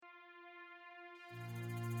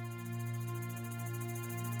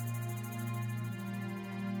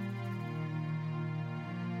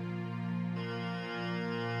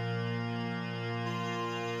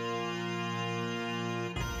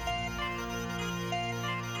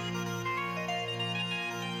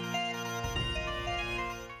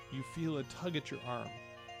to tug at your arm.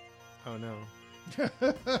 Oh no.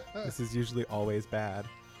 This is usually always bad.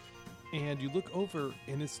 And you look over,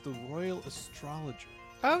 and it's the Royal Astrologer.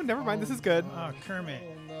 Oh, never mind. This is good. Oh, Kermit.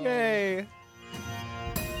 Yay.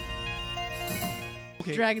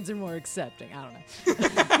 Okay. Dragons are more accepting. I don't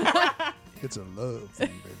know. It's a love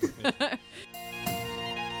thing, baby.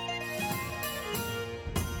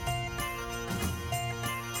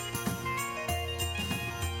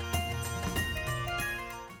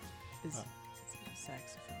 Is it a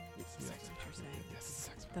saxophone? It's Is that what you're saying? Yes,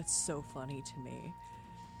 saxophone. That's so funny to me.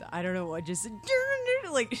 I don't know what just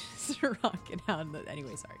like just rocking out.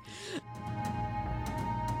 Anyway, sorry.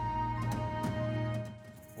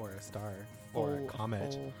 Or a star. Or a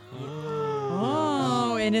comet.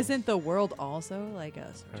 Oh, and isn't the world also like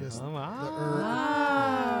us? Just Oh, the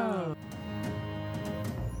wow. earth. Oh.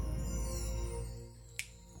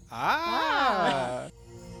 Ah.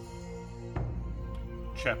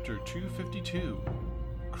 Chapter 252,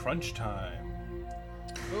 Crunch Time.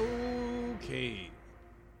 Okay.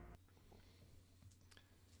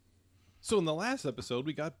 So in the last episode,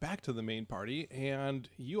 we got back to the main party, and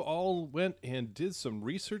you all went and did some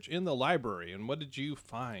research in the library. And what did you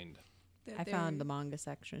find? I found the manga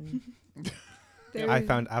section. I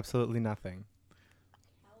found absolutely nothing.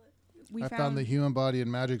 We I found The Human Body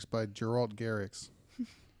and Magics by Geralt Garrix.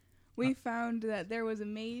 We found that there was a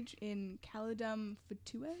mage in Caladum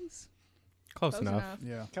Fatuez. Close enough.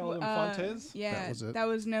 Yeah. Caladum Fontes? Yeah, was it. that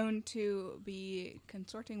was known to be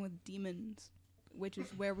consorting with demons, which is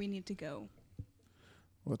where we need to go.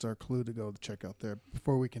 What's our clue to go check out there?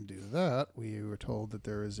 Before we can do that, we were told that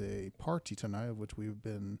there is a party tonight, of which we've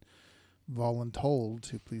been voluntold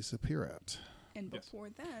to please appear at. And Yes. before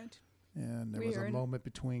that, And there was We're a in- moment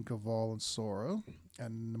between Caval and Sora.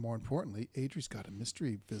 And more importantly, Adri's got a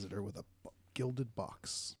mystery visitor with a gilded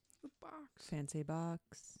box. the box. Fancy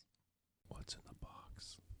box. What's in the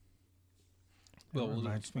box? Well, Well, we'll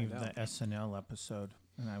reminds just me find of out. the SNL episode,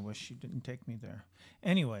 and I wish she didn't take me there.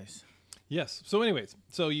 Anyways, Yes. So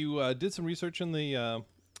you did some research in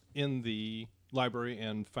the library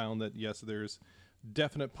and found that, yes, there's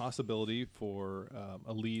definite possibility for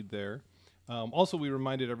a lead there. Also, we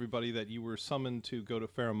reminded everybody that you were summoned to go to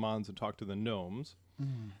Pheromones and talk to the gnomes.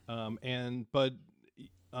 But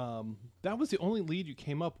that was the only lead you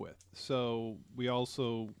came up with. So we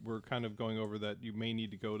also were kind of going over that you may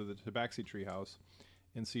need to go to the Tabaxi Treehouse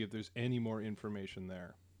and see if there's any more information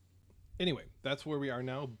there. Anyway, that's where we are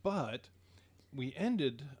now. But we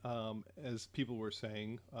ended, as people were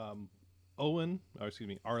saying, Arlen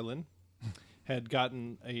had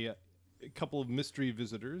gotten a couple of mystery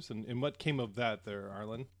visitors. And what came of that there,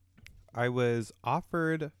 Arlen? I was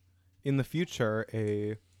offered in the future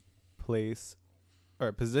a place or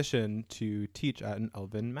a position to teach at an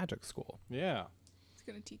elven magic school. Yeah. It's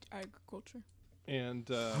going to teach agriculture. And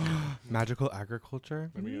Magical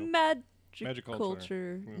agriculture? there we go. Magiculture.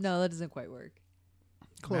 Culture. Yes. No, that doesn't quite work.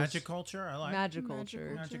 Close. Magiculture, I like.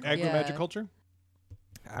 Magiculture. Magiculture. Agri-magiculture?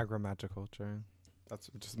 Agri-magiculture. That's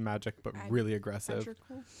just magic, but Ag- really aggressive.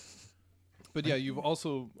 Agriculture. But yeah, you've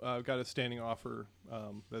also got a standing offer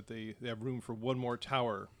that they have room for one more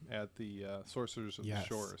tower at the Sorcerers of the Yes.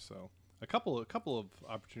 Shore. So a couple of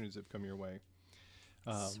opportunities have come your way.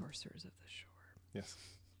 Sorcerers of the Shore. Yes.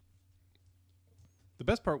 The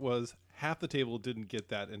best part was half the table didn't get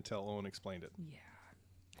that until Owen explained it. Yeah.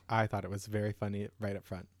 I thought it was very funny right up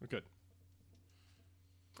front. Good.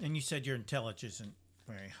 And you said your intelligence isn't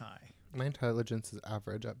very high. My intelligence is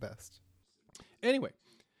average at best. Anyway,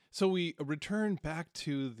 so we return back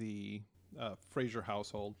to the Fraser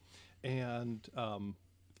household, and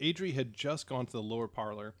Adri had just gone to the lower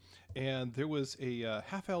parlor, and there was a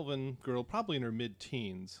half-elven girl, probably in her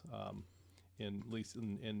mid-teens, at least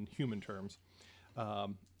in human terms,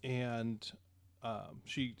 and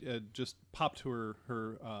she just popped to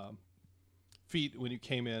her feet when you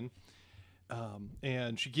came in,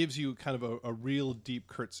 and she gives you kind of a real deep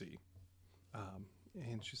curtsy,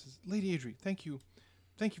 and she says, "Lady Adri, thank you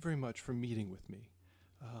very much for meeting with me.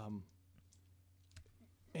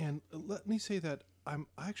 And let me say that I'm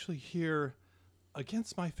actually here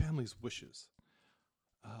against my family's wishes.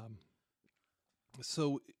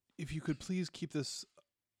 So if you could please keep this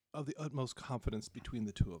of the utmost confidence between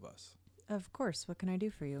the two of us." Of course. What can I do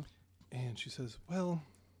for you? And she says, "Well,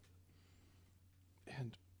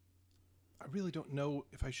 and I really don't know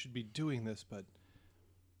if I should be doing this, but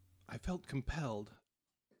I felt compelled.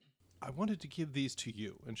 I wanted to give these to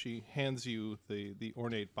you." And she hands you the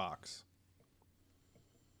ornate box.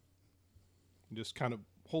 And just kind of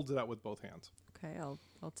holds it out with both hands. Okay, I'll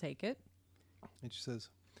take it. And she says,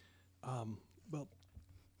 "Well,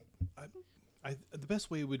 The best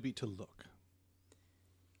way would be to look.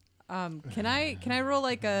 Can I roll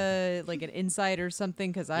like an insight or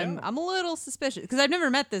something? Because I'm Yeah. a little suspicious because I've never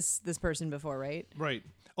met this person before, right? Right.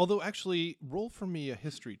 Although, actually, roll for me a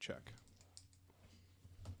history check.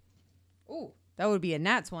 Ooh, that would be a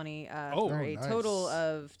nat 20 for a nice. total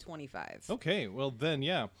of 25. Okay. Well, then,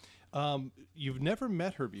 yeah. You've never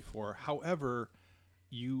met her before. However,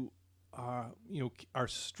 you are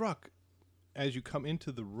struck as you come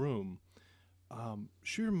into the room.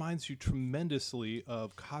 She reminds you tremendously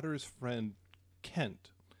of Cotter's friend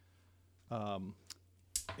Kent. And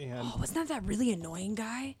Oh, wasn't that really annoying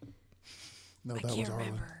guy? No, I that was can't Arlen.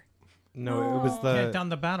 remember. No, it was Kent the on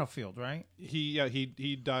the battlefield, right? he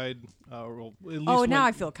died. Well, at least Oh, now when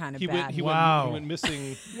I feel kind of he bad. he Wow. went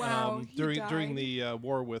missing Wow, he during died. the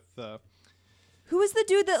war with. Who was the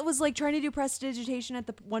dude that was like trying to do prestidigitation at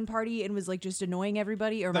the one party and was like just annoying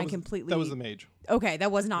everybody? Or am I completely? That was the mage. Okay,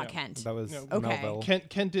 that was not Yeah. Kent. that was No. Okay. Melville.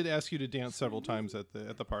 Kent did ask you to dance several times at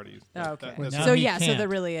the parties. Oh, okay. Wait, Now So he yeah, so can't. they're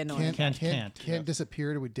really annoying. Kent.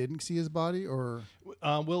 Disappeared and we didn't see his body, or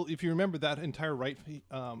Well, if you remember that entire right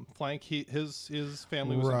flank, his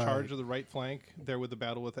family was in Right. charge of the right flank there with the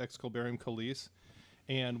battle with Excalibarium Khalees,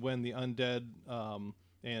 and when the undead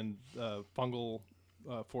and fungal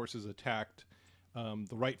forces attacked, the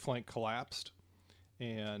right flank collapsed,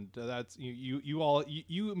 and that's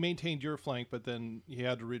you maintained your flank, but then you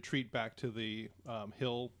had to retreat back to the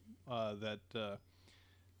hill that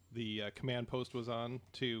the command post was on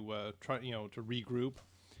to try to regroup.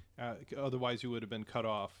 Otherwise, you would have been cut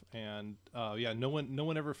off. And no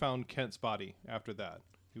one ever found Kent's body after that.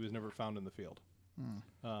 He was never found in the field.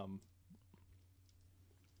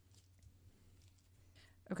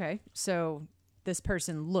 Okay, so this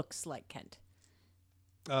person looks like Kent.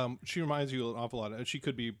 She reminds you an awful lot. She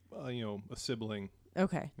could be, a sibling.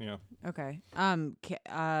 Okay, Yeah. okay.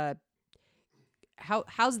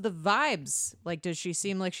 How's the vibes? Like, does she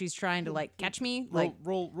seem like she's trying to like catch me? Like,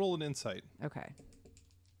 Roll an insight. okay.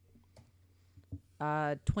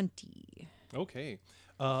 20. Okay.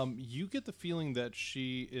 You get the feeling that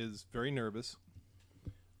she is very nervous.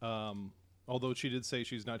 Although she did say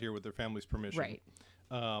she's not here with her family's permission. Right.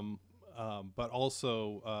 But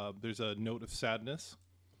also there's a note of sadness,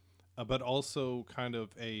 but also kind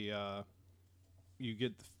of a you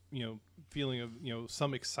get the feeling of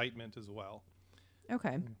some excitement as well.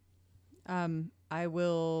 Okay. I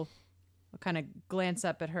will kind of glance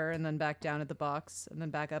up at her and then back down at the box and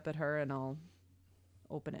then back up at her and I'll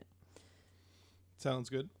open it. Sounds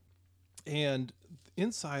good. And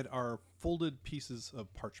inside are folded pieces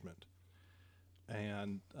of parchment,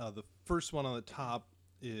 and the first one on the top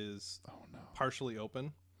is partially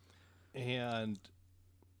open, and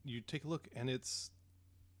you take a look, and it's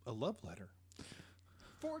a love letter.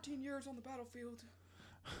 14 years on the battlefield.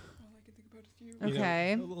 All I can think about is you. You know,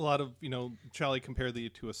 Okay. a lot of Charlie compared the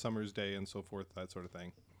to a summer's day and so forth, that sort of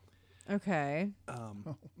thing. Okay.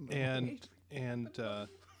 And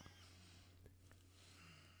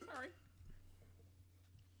Sorry.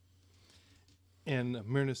 and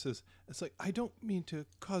Myrna says, "It's like, I don't mean to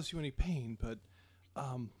cause you any pain, but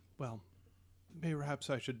well, maybe perhaps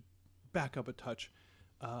I should back up a touch.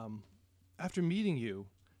 After meeting you,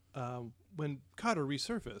 when Cotter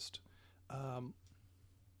resurfaced,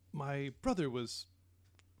 my brother was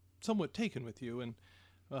somewhat taken with you, and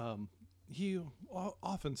he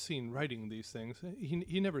often seen writing these things.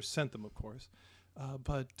 He never sent them, of course,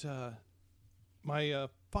 but my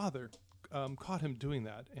father caught him doing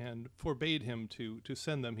that and forbade him to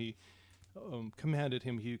send them. He commanded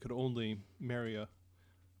him he could only marry a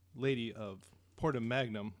lady of Portum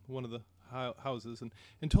Magnum, one of the houses,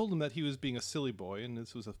 and told him that he was being a silly boy, and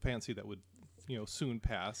this was a fancy that would soon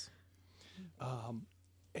pass.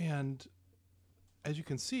 And as you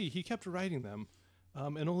can see, he kept writing them,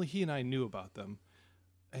 and only he and I knew about them.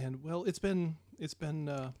 And well, it's been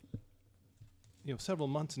several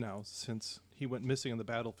months now since he went missing on the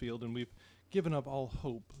battlefield, and we've given up all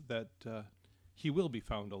hope that he will be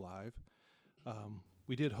found alive.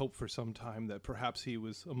 We did hope for some time that perhaps he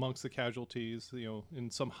was amongst the casualties, in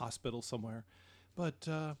some hospital somewhere. But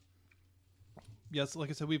yes, like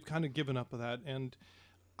I said, we've kind of given up with that, and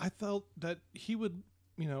I felt that he would,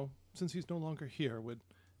 since he's no longer here, would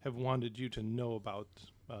have wanted you to know about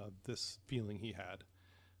this feeling he had.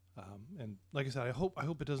 And like I said, I hope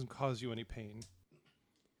it doesn't cause you any pain.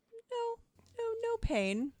 No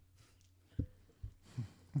pain.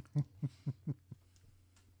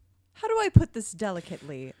 How do I put this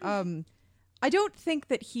delicately? I don't think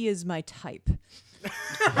that he is my type.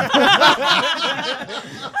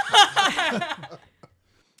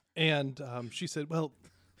 And she said, well,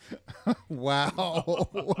 Wow.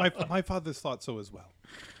 My father's thought so as well.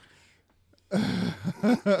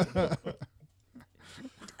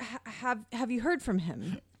 Have you heard from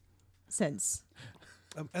him since?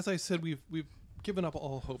 As I said, we've given up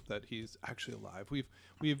all hope that he's actually alive.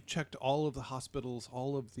 We've checked all of the hospitals,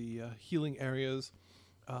 all of the healing areas.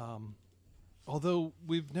 Although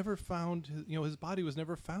we've never found, his body was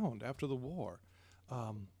never found after the war.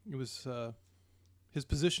 It was his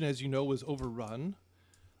position, as you know, was overrun,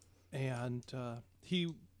 and he,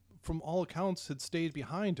 from all accounts, had stayed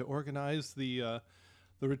behind to organize the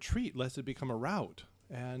retreat, lest it become a rout.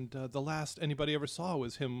 And the last anybody ever saw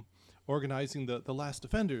was him organizing the last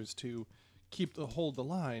defenders to hold the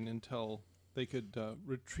line until they could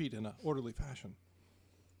retreat in an orderly fashion.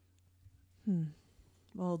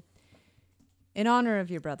 Well, in honor of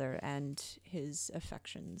your brother and his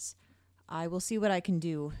affections, I will see what I can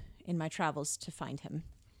do in my travels to find him.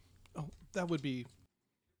 Oh, that would be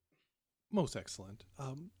most excellent.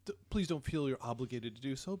 Please don't feel you're obligated to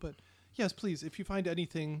do so, but yes, please, if you find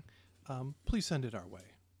anything, please send it our way.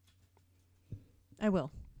 I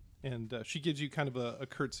will. And she gives you kind of a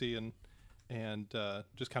curtsy and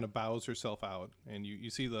just kind of bows herself out. And you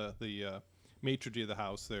see the maitre d' of the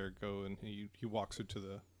house there go, and he walks her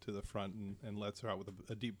to the front and lets her out with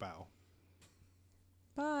a deep bow.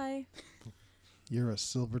 Bye. You're a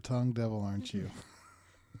silver-tongued devil, aren't you?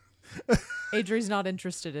 Adri's not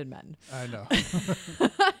interested in men. I know.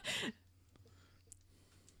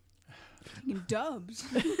 Dubs.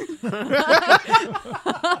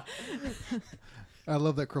 I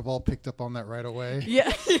love that Craval picked up on that right away.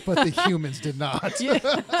 Yeah. But the humans did not.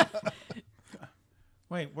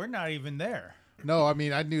 Wait, we're not even there. No, I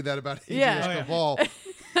mean, I knew that about Yeah. Adrian Craval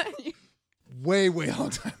way long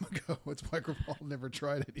time ago. It's why Craval never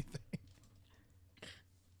tried anything.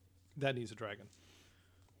 That needs a dragon.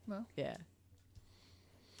 Yeah.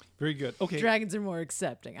 Very good. Okay. Dragons are more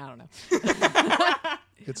accepting. I don't know.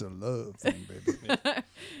 It's a love thing, baby.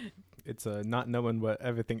 It's a not knowing what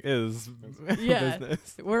everything is Yeah.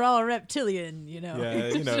 business. We're all reptilian, Yeah, I'm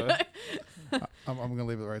going to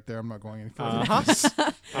leave it right there. I'm not going any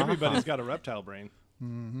further. Everybody's got a reptile brain.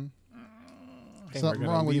 Mm-hmm. Okay, Something we're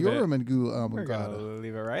gonna wrong with leave your it- Gada. We're gonna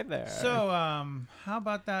leave it right there. So, how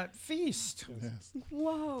about that feast? Yes.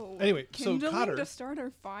 Whoa. Anyway, so Kindling Cotter- to start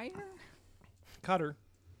our fire? Cotter.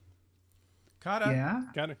 Cotta? Yeah.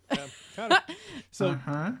 Cotter. So,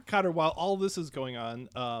 Uh-huh. Cotter, while all this is going on,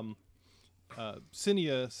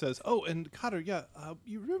 Cinia says, "Oh, and Cotter, yeah,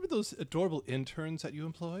 you remember those adorable interns that you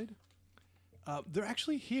employed? They're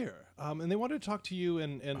actually here, and they wanted to talk to you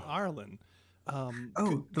and Arlen.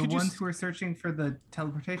 The could you ones who are searching for the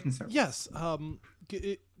teleportation service. Yes. I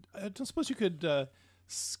don't suppose you could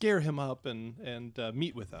scare him up and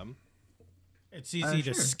meet with them. It's easy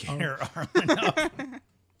to Sure. scare Arlen up.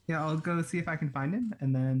 Yeah, I'll go see if I can find him,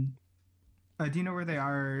 and then. Do you know where they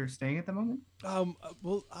are staying at the moment?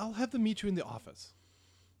 Well, I'll have them meet you in the office.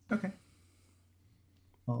 Okay.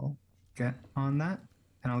 I'll get on that,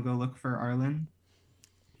 and I'll go look for Arlen.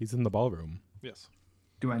 He's in the ballroom. Yes.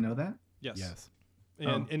 Do I know that? Yes. Yes.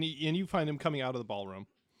 And and you find him coming out of the ballroom,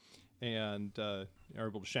 and are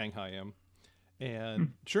able to Shanghai him.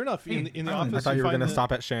 And sure enough, in the Arlen. office, I thought you were find gonna the-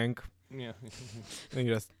 stop at Shank. Yeah. And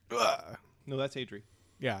you just. No, that's Adri.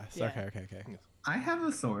 Yeah. Yeah. Okay. I have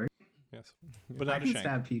a sword. Yes, but I not a can shank.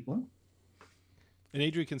 stab people. And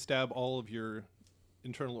Adri can stab all of your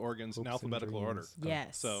internal organs in Hopes and alphabetical order. dreams.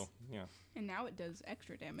 Yes. So yeah. And now it does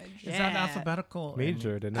extra damage. Is that Yeah. alphabetical?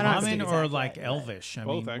 Major and didn't I don't common think it's or accurate, like but- Elvish? I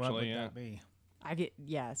Both, mean, what actually, would yeah. that be? I get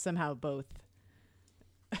somehow both.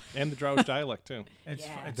 And the Drowish dialect too. It's,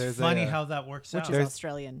 Yeah. it's There's funny a- how that works Which out. is There's-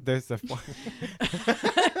 Australian. There's a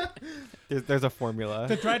there's a formula.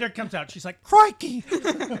 The Drider comes out. She's like, "Crikey!"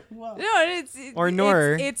 No, Or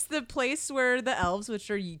Nor. It's the place where the elves, which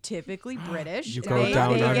are typically British, You go they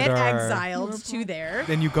down get under. exiled to there.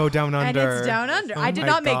 Then you go down under. And it's down under. Oh I did my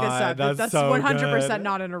not make this God, up. that's That's so 100% good.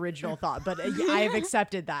 not an original thought, but I have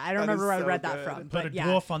accepted that. I don't That remember is where I so read that good. from. Put But a yeah,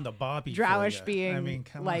 dwarf on the Bobby. for Drowish ya. being I mean,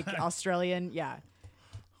 come like on. Australian. Yeah.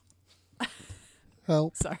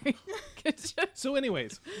 Help. Sorry. So,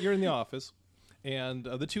 anyways, you're in the office, and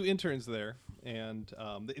the two interns there, and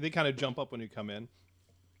they kind of jump up when you come in.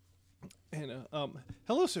 And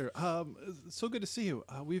hello, sir. So good to see you.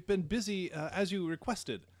 We've been busy as you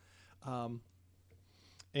requested.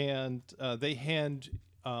 And they hand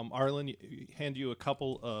Arlen hand you a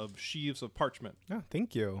couple of sheaves of parchment. Oh,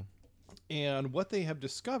 thank you. And what they have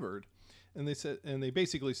discovered, and they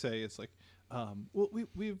basically say it's like, well,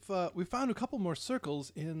 we've found a couple more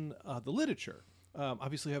circles in the literature.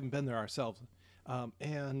 Obviously, haven't been there ourselves,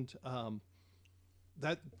 and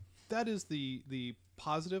that that is the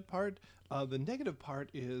positive part. The negative part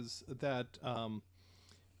is that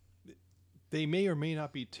they may or may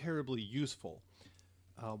not be terribly useful.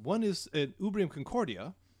 One is an Ubrium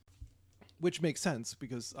Concordia, which makes sense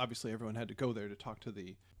because obviously everyone had to go there to talk to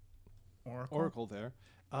the Oracle there.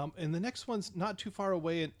 And the next one's not too far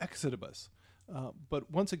away in Exodibus. But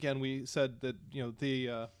once again, we said that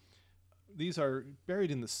these are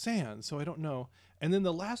buried in the sand, so I don't know. And then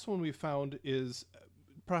the last one we found is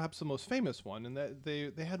perhaps the most famous one, and that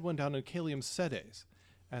they had one down in Calium Sedes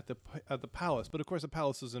at the palace. But of course, the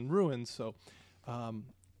palace is in ruins, so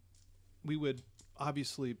we would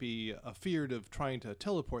obviously be afeared of trying to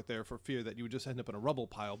teleport there for fear that you would just end up in a rubble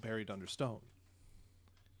pile buried under stone.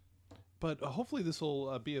 But hopefully this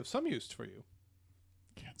will be of some use for you.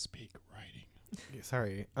 Can't speak writing.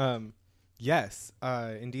 Sorry. Yes,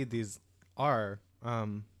 indeed these are.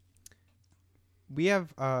 We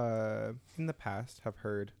have in the past have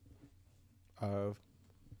heard of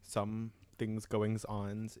some things goings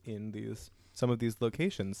on in some of these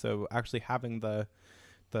locations. So actually having the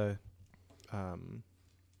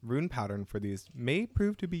rune pattern for these may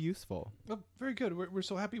prove to be useful. Oh, very good. We're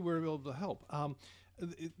so happy we were able to help.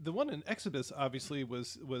 The one in Exodus obviously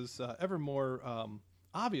was ever more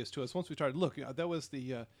obvious to us once we started looking. That was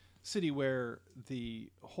the city where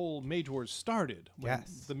the whole Mage Wars started. When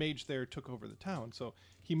Yes. the mage there took over the town. So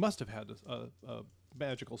he must have had a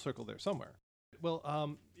magical circle there somewhere.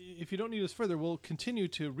 Well, if you don't need us further, we'll continue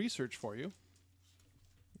to research for you.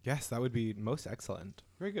 Yes, that would be most excellent.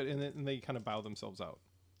 Very good. And they kind of bow themselves out.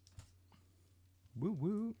 Woo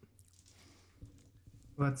woo.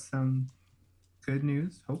 Well, that's good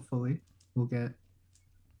news. Hopefully, we'll get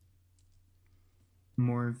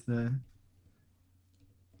more of the.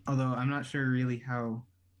 Although I'm not sure really how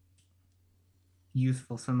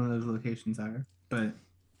useful some of those locations are, but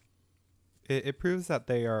It proves that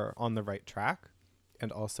they are on the right track,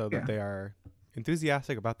 and also that Yeah. they are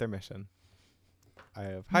enthusiastic about their mission. I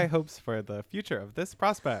have high hopes for the future of this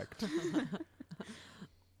prospect. You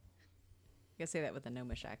gotta say that with a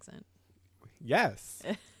gnomish accent. Yes.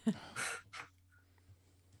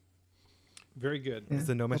 Very good. Yeah. Is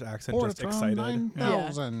the gnomish accent Report just from excited?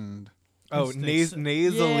 9,000. Oh, It's the nasally,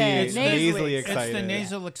 Yeah, nasally nasally. It's excited. the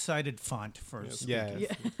nasal excited font for Yes. speaking.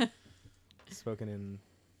 Yes. Spoken in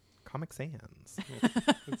Comic Sans.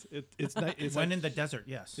 It's When in the desert,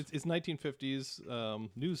 yes. It's 1950s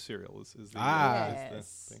news serial is the, Ah. is the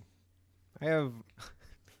Yes. thing. I have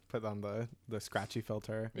put on the scratchy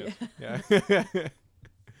filter. Yes. Yeah.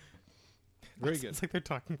 Very good. It's like they're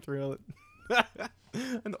talking through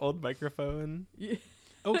an old microphone.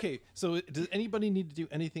 Okay, so does anybody need to do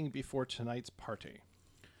anything before tonight's party?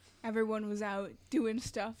 Everyone was out doing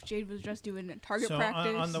stuff. Jade was just doing target So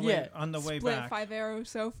practice. on the Yeah. way Split back, 5 arrows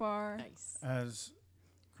so far. Nice. as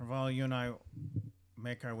Craval, you and I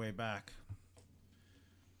make our way back,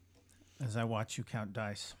 as I watch you count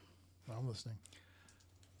dice, I'm listening.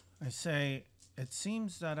 I say, it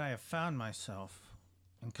seems that I have found myself,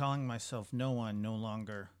 and calling myself no one no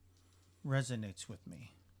longer resonates with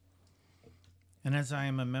me. And as I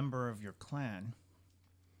am a member of your clan,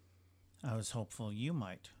 I was hopeful you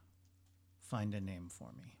might find a name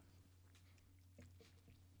for me.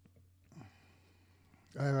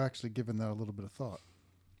 I've actually given that a little bit of thought.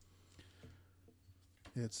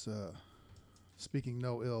 It's speaking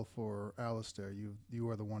no ill for Alistair. You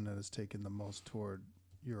are the one that has taken the most toward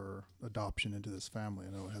your adoption into this family.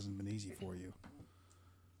 I know it hasn't been easy for you.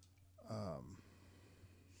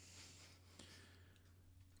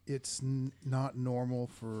 It's not normal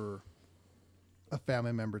for a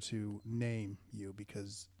family member to name you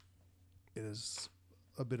because it is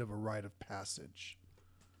a bit of a rite of passage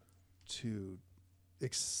to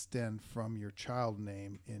extend from your child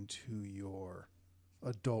name into your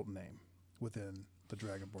adult name within the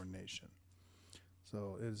Dragonborn Nation.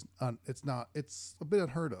 So it's a bit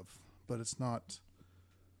unheard of, but it's not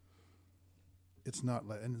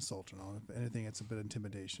like an insult and all. If anything, it's a bit of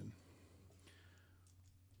intimidation.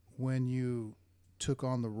 When you took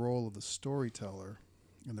on the role of the storyteller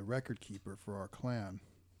and the record keeper for our clan,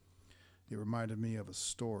 it reminded me of a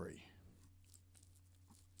story.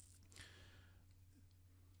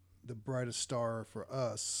 The brightest star for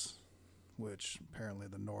us, which apparently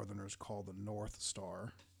the Northerners call the North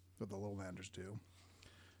Star, or the Lowlanders do,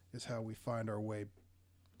 is how we find our way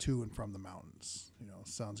to and from the mountains. You know,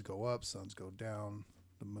 suns go up, suns go down,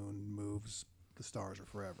 the moon moves, the stars are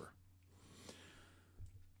forever.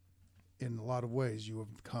 In a lot of ways, you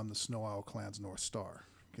have become the Snow Owl Clan's North Star,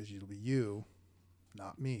 because it'll be you,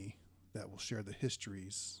 not me, that will share the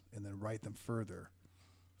histories and then write them further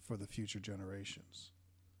for the future generations.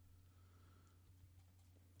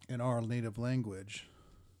 in our native language,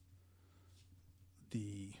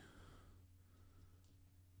 the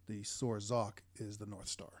Sorzak is the North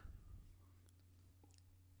Star.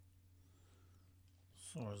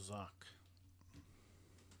 Sorzak.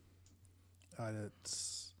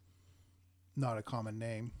 It's not a common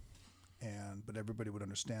name, but everybody would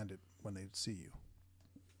understand it when they see you.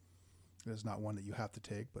 It is not one that you have to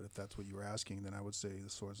take, but if that's what you were asking, then I would say the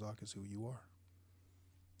Sorzak is who you are.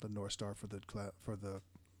 The North Star for the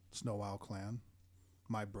Snow Owl clan,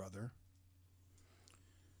 my brother.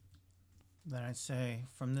 Then I say,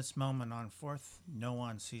 from this moment on forth, no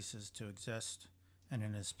one ceases to exist, and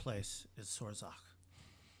in his place is Sorzak.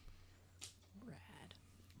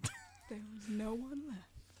 Rad. There was no one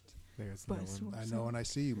left. There's no But one. I know and I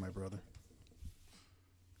see you, my brother.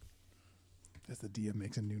 As the DM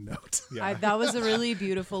makes a new note. Yeah. That was a really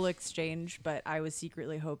beautiful exchange, but I was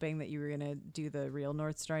secretly hoping that you were going to do the real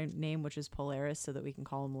North Star name, which is Polaris, so that we can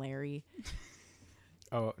call him Larry.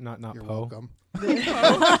 Oh, not You're Poe. welcome.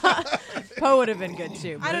 Poe would have been good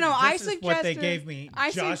too. I don't know. I This is what they suggested- gave me.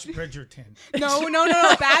 I Josh sug- Bridgerton. No,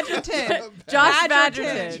 Badgerton. Josh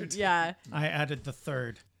Badgerton. Badgerton. Yeah. I added the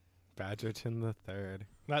third. Badgerton the Third.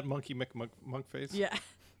 Not Monkey Monkface. Yeah.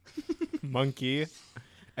 Monkey.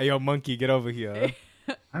 Hey, yo, Monkey, get over here.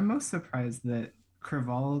 I'm most surprised that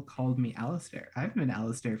Craval called me Alistair. I've been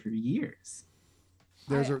Alistair for years.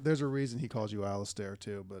 There's a reason he calls you Alistair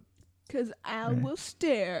too, but Because I will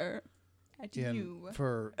stare at in you.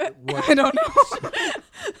 for what I don't know.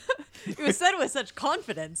 It was said with such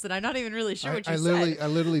confidence, and I'm not even really sure what you I said.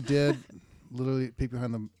 literally did peek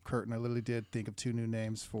behind the curtain. I literally did think of two new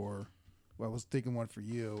names for. Well, I was thinking one for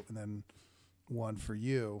you, and then one for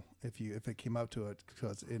you if it came up to it,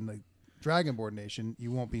 because in the Dragonborn Nation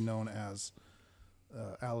you won't be known as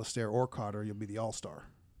Alistair or Cotter. You'll be the All Star.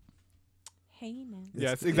 Hey, man.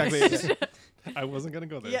 Yes, exactly. I wasn't gonna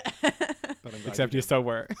go there. Yeah. But I'm glad Except you you did. so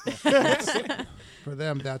were. For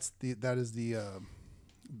them, that is the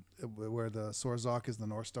where the Sorzak is the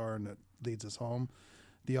North Star and it leads us home.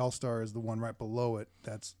 The All Star is the one right below it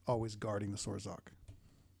that's always guarding the Sorzak,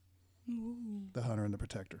 Ooh. the Hunter and the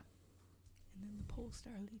Protector. And then the pole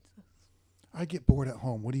star leads us. I get bored at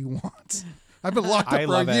home. What do you want? I've been locked up I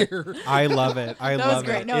for love a it. year. I love it. I That love was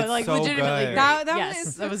great. it. No, It's like so legitimately good. great. That Yes,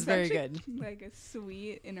 was that was very such a- good. Like a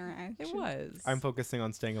sweet interaction. It was. I'm focusing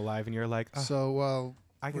on staying alive, and you're like, "Ugh, So while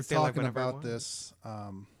I can we're stay alive talking whenever I about want." this,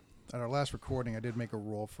 at our last recording, I did make a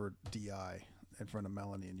roll for DI in front of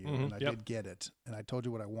Melanie and you, and I yep. did get it. And I told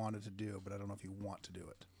you what I wanted to do, but I don't know if you want to do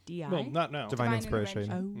it. DI. Well, not now. Divine Divine inspiration.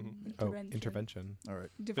 intervention. Oh. Oh, intervention. All right.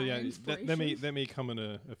 But Divine yeah, inspiration. that may come in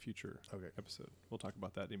a future Okay. episode. We'll talk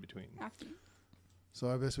about that in between. After. So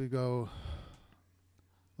I guess we go.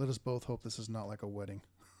 Let us both hope this is not like a wedding,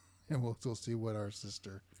 and we'll see what our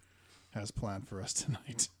sister has planned for us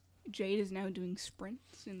tonight. Jade is now doing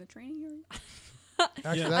sprints in the training area.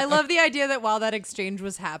 Actually, Yeah. that- I love the idea that while that exchange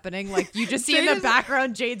was happening, like you just see in Jade the is-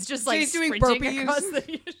 background, Jade's just like Jade's doing sprinting burpees. across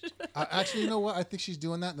the. actually, you know what? I think she's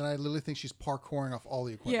doing that. Then I literally think she's parkouring off all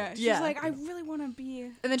the equipment. Yeah, she's Yeah. like, I really want to be.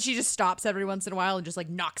 And then she just stops every once in a while and just like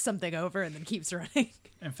knocks something over and then keeps running.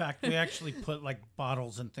 In fact, we actually put like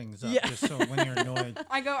bottles and things up Yeah. just so when you're annoyed.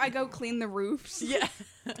 I go clean the roofs. Yeah.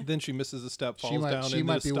 Then she misses a step, She falls might- down, she and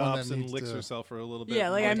might then be one that stops and needs licks to- herself for a little bit. Yeah,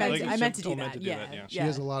 like I meant she's to told do meant that. Yeah. She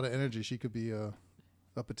has a lot of energy. She could be a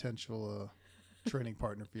potential training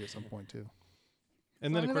partner for you at some point too.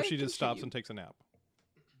 And then As of long as course I she just appreciate stops you. and takes a nap.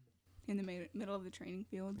 In the middle of the training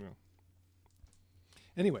field. Yeah.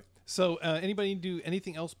 Anyway, so anybody do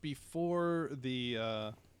anything else before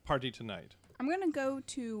the party tonight? I'm gonna go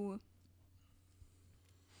to.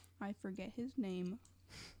 I forget his name.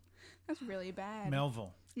 That's really bad.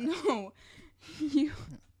 Melville. No, you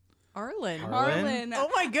Arlen. Arlen. Oh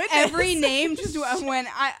my goodness. Every name just when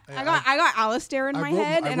I got Alistair in my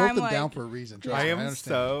head, and I wrote I'm them like, down for a reason. Trust I me, am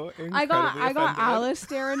understand. so I got incredibly offended.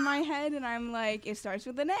 Alistair in my head, and I'm like, it starts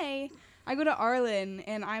with an A. I go to Arlen,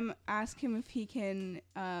 and I'm ask him if he can.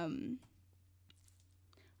 I'm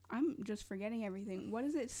just forgetting everything. What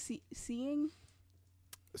is it? Seeing?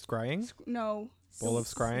 Scrying? No. Bowl of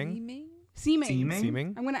scrying? Seeming. Seeming?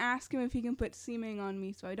 Seeming? I'm gonna ask him if he can put seeming on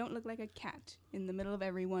me, so I don't look like a cat in the middle of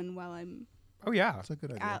everyone while I'm Oh, yeah. That's a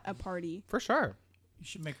good idea. at a party. For sure. You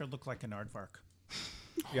should make her look like an aardvark.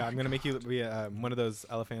 Yeah, I'm going to make you be one of those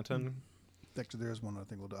elephanton. Actually, there is one other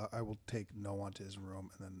thing we'll do. I will take Noah to his room,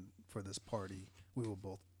 and then for this party, we will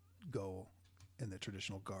both go in the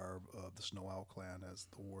traditional garb of the Snow Owl clan as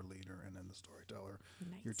the war leader and then the storyteller.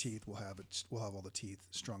 Your teeth will have it. We'll have all the teeth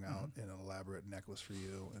strung out in an elaborate necklace for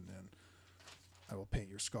you, and then I will paint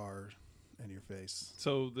your scar in your face.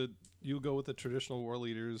 So you go with the traditional war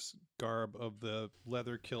leader's garb of the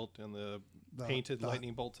leather kilt and the painted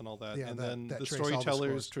lightning bolts and all that, yeah, and that- then that the trace all the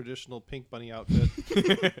storyteller's scores. traditional pink bunny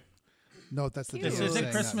outfit. No, that's the This DM is a saying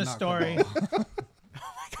that, Christmas not story. Cabal.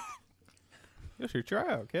 You'll shoot your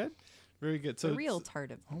eye out, kid. Very good. The So real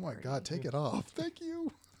Tardiv. Oh my God, take it off. Thank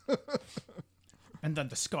you. And then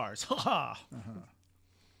the scars. Ha ha.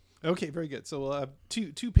 okay, very good. So we'll have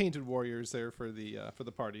two painted warriors there for the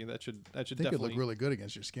party. That should I think it'd definitely look really good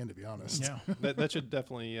against your skin, to be honest. Yeah. that should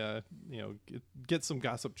definitely get some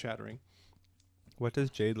gossip chattering. What does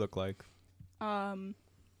Jade look like? Um,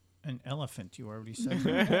 An elephant, you already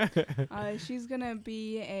said. she's gonna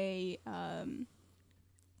be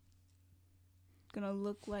gonna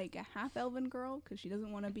look like a half elven girl because she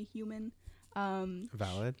doesn't want to be human.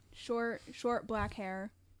 Valid. Short black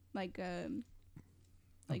hair, like A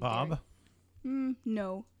Derek. Bob?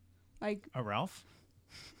 No, like A Ralph?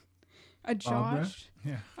 a Barbara? Josh.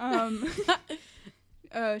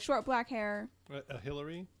 Yeah. Short black hair. A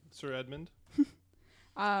Hillary, Sir Edmund.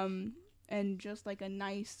 And just like a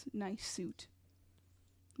nice suit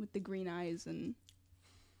with the green eyes and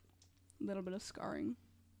a little bit of scarring.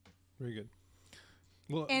 Very good.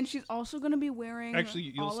 Well, And she's also going to be wearing Actually,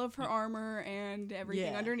 you'll all of her armor and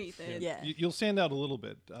everything Yeah. underneath it. Yeah. you'll stand out a little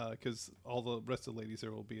bit because all the rest of the ladies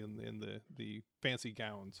there will be in the fancy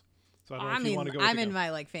gowns. So I don't know if you want to go. with I'm the in gown.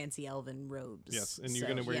 my like fancy elven robes. Yes, and you're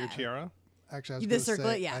so, going to wear your yeah. tiara. Actually, I was The gonna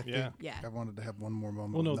circlet, say, yeah. I think Yeah. Yeah. I wanted to have one more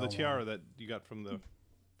moment. Well, no, with the that tiara one. that you got from the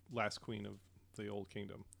last queen of the old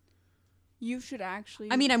kingdom. You should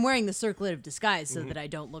actually. I mean, I'm wearing the circlet of disguise so that I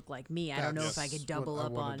don't look like me. I don't know That's if I could what double I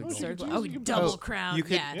up wanted on to go circlet. with. Oh, You can double Oh, crown. you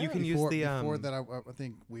could yeah. you can before, use the before that, I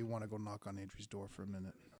think we want to go knock on Adri's door for a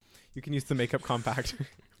minute. you can use the makeup compact.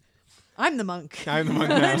 I'm the monk. I'm the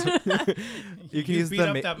monk now. You can use beat the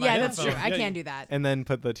up ma- that Yeah, that's microphone. true. I Yeah, can you- do that. and then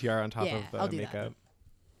put the tiara on top Yeah, of the I'll do that. makeup.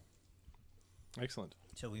 Excellent.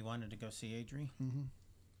 So we wanted to go see Adri.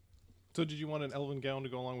 So did you want an elven gown to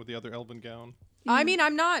go along with the other elven gown? I mean,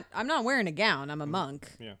 I'm not wearing a gown. I'm a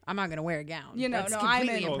monk. Yeah. I'm not gonna wear a gown. You know, That's no, I'm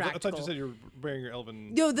completely in- Oh, I thought impractical. you said you were wearing your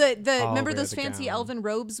elven. No, I'll remember wear those the fancy gown. elven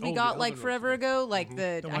robes we Oh, the got like elven forever robes, ago? Like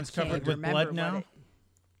the The I ones can't covered with remember blood what now?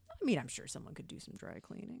 I mean, I'm sure someone could do some dry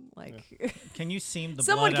cleaning. Like Can you seam the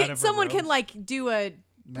someone blood out can of her someone can robes? like do a Mending,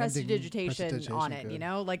 prestidigitation on prestidigitation it. could. You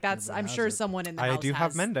know, like that's Everybody I'm has sure it. someone in the I house do has.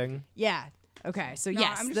 have mending. Yeah. Okay. So No,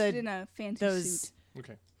 yes, I'm just the in a fancy those. suit.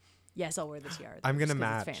 Okay. Yes, I'll wear the tiara. I'm though, gonna just 'cause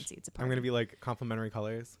match. It's fancy. It's a I'm party. gonna be like complementary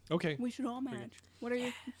colors. Okay. We should all match. What are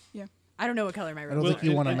you? Yeah. I don't know what color my I robe don't Well, think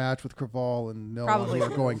you want to and- match with Craval and Noah Probably. who are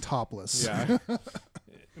going topless. Yeah.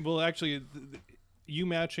 Well, actually, you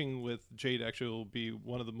matching with Jade actually will be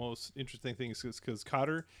one of the most interesting things because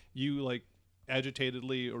Cotter, you like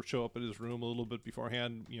agitatedly or show up at his room a little bit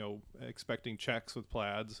beforehand, expecting checks with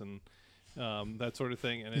plaids and that sort of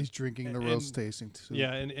thing. And He's drinking the roast tasting too.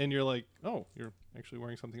 Yeah, and you're like, oh, you're actually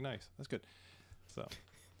wearing something nice. That's good. So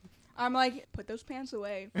I'm like, put those pants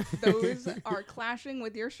away. Those are clashing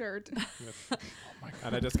with your shirt.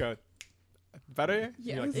 And I just go, better?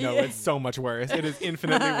 Yes. You're like, no, it's so much worse. It is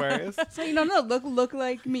infinitely worse. So no, look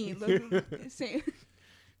like me. Look, same.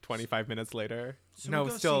 25 minutes later. So we no,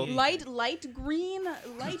 go still. see- light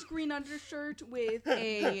green undershirt with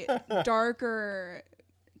a darker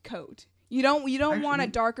coat. You don't want a Actually-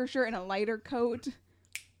 darker shirt and a lighter coat.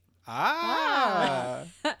 Ah.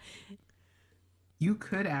 You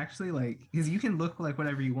could actually because you can look like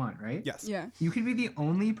whatever you want, right? Yes. Yeah. You could be the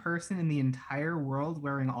only person in the entire world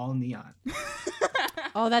wearing all neon.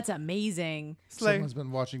 Oh, that's amazing. Slay. Someone's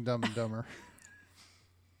been watching Dumb and Dumber.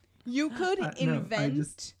 You could No, I invent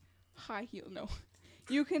just- high heel. No,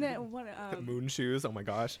 you can what? Moon shoes. Oh my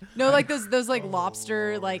gosh. No, like those like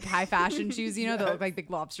lobster like high fashion shoes. You know, that look like big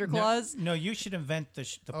lobster No, claws. no, you should invent the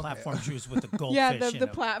Okay. platform shoes with the goldfish Yeah, in the them.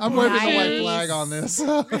 platform. I'm waving the white Nice. flag on this.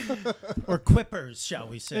 Or quippers, shall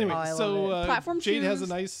we say. anyway, Oh, I love so it. Platform Jade has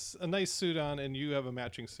shoes. a nice suit on, and you have a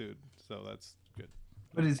matching suit, so that's good.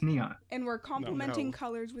 But it's neon. And we're complementing No.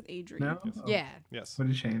 colors with Adrian. No? Yes. Oh, Yeah. Yes. What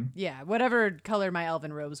a shame. Yeah, whatever color my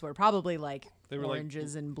elven robes were, probably like They were like-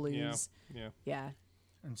 oranges and blues. Yeah. Yeah.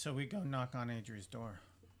 And so we go knock on Adri's door.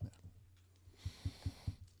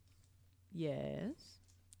 Yes.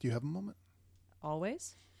 Do you have a moment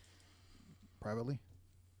Always. privately?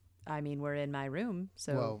 I mean, we're in my room,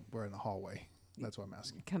 so Well, we're in the hallway. That's what I'm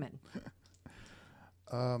asking. come in.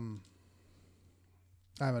 I'm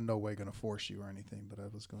in no way going to force you or anything, but I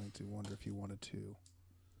was going to wonder if you wanted to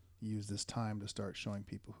use this time to start showing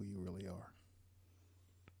people who you really are.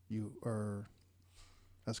 You are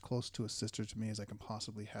as close to a sister to me as I can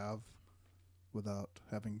possibly have without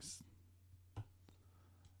having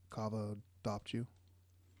Kava adopt you.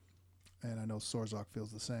 and I know Sorzok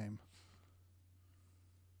feels the same.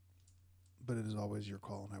 But it is always your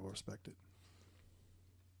call, and I will respect it.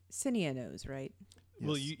 Cinia knows, right?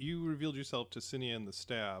 Well, Yes. you revealed yourself to Cinia and the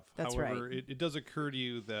staff. That's However, right. it does occur to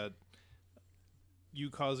you that you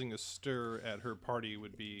causing a stir at her party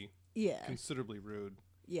would be Yeah. considerably rude.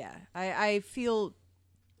 Yeah. I feel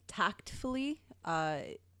tactfully,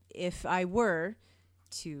 if I were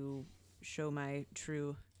to show my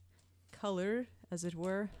true color, as it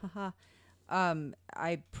were, haha,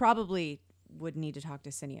 I probably would need to talk to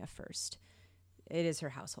Cinia first. It is her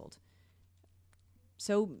household.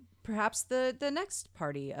 So perhaps the next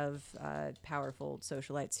party of powerful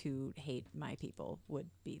socialites who hate my people would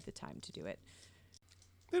be the time to do it.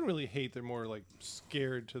 They don't really hate; they're more like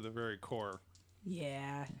scared to the very core.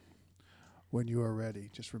 Yeah. When you are ready,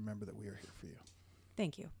 just remember that we are here for you.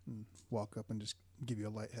 Thank you. And walk up and just give you a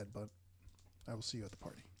light headbutt. I will see you at the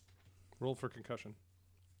party. Roll for concussion.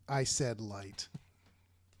 I said light.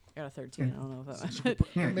 I got a 13. I don't know if that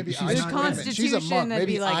Yeah, Maybe she's I not- should. wait a minute, She's a Constitution, monk. that'd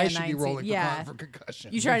Maybe be like I a should be 19. rolling Yeah. for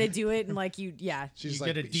concussion. You try to do it and like yeah. She's You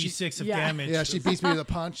like, get a she- D6 of yeah. damage. Yeah, she beats me with a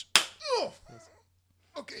punch. Oh!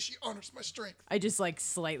 Okay, she honors my strength. I just like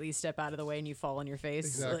slightly step out of the way and you fall on your face.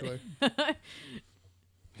 Exactly.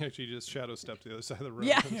 Actually, just shadow step to the other side of the room.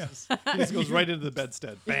 Yeah. He just goes right into the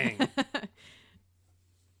bedstead. Bang.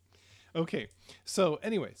 Okay. So,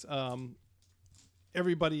 anyways,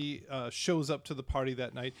 everybody shows up to the party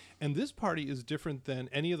that night, and this party is different than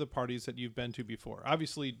any of the parties that you've been to before.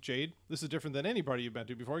 Obviously, Jade, this is different than any party you've been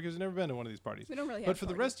to before because you've never been to one of these parties. We don't really But have for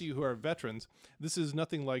the parties. rest of you who are veterans, this is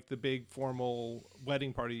nothing like the big formal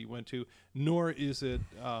wedding party you went to, nor is it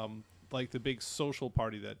like the big social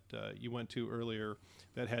party that you went to earlier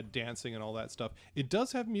that had dancing and all that stuff. It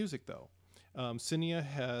does have music, though. Cinia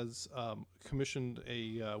has commissioned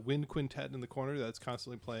a wind quintet in the corner that's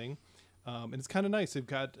constantly playing. And it's kind of nice. They've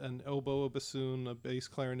got an oboe, a bassoon, a bass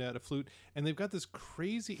clarinet, a flute, and they've got this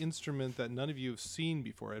crazy instrument that none of you have seen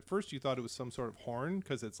before. At first, you thought it was some sort of horn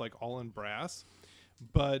because it's like all in brass,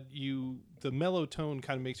 but the mellow tone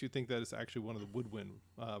kind of makes you think that it's actually one of the woodwind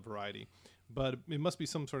variety. But it must be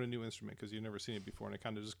some sort of new instrument because you've never seen it before, and it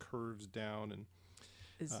kind of just curves down and.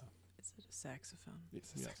 Is it a saxophone?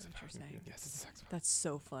 It's Is that what you're saying? Yes, it's a saxophone. That's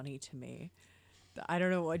so funny to me. I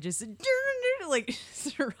don't know what just like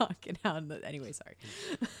just rocking out. Anyway, sorry.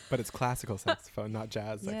 But it's classical saxophone, not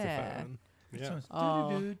jazz Yeah. saxophone. Yeah. So it's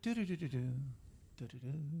Oh. do-do-do, do-do-do.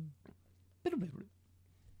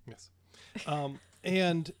 Yes.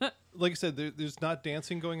 And like I said, there's not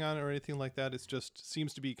dancing going on or anything like that. It's just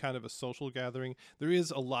seems to be kind of a social gathering. There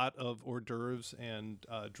is a lot of hors d'oeuvres and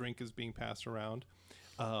drink is being passed around.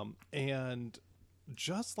 And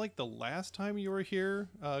just like the last time you were here,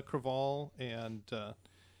 Craval and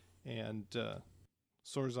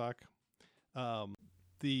Sorzak,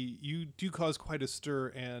 you do cause quite a stir,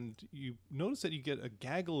 and you notice that you get a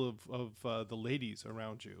gaggle of the ladies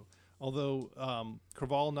around you. Although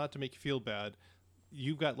Craval, not to make you feel bad,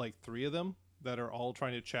 you've got like 3 of them that are all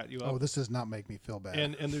trying to chat you up, Oh, this does not make me feel bad.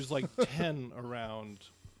 and there's like 10 around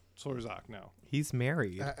Sorzak now. He's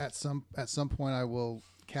married. At some point, I will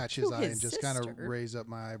catch his To eye his and just kind of sister. raise up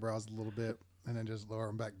my eyebrows a little bit, and then just lower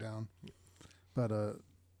them back down. But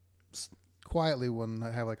quietly, when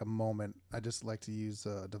I have like a moment, I just like to use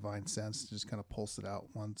divine sense to just kind of pulse it out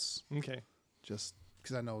once, Okay. just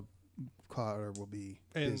because I know Carter will be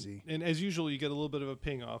And, busy. and as usual, you get a little bit of a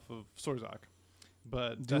ping off of Sorzak.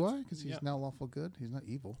 But Do that's- I? Because he's yeah. now lawful good. He's not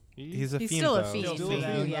evil. He's a He's fiend, still a though. fiend, Still a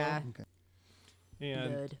though, fiend, yeah. Okay.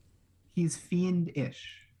 And Blood. He's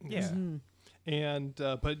fiend-ish. Yeah. Mhm. and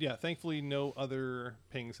but yeah, thankfully no other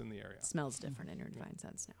pings in the area. Smells different in your divine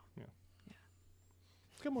sense now.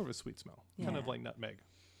 It's got more of a sweet smell, kind of Yeah. like nutmeg.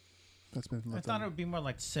 That's been I thought it would be more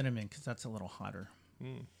like cinnamon because that's a little hotter.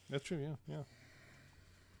 That's true. Yeah.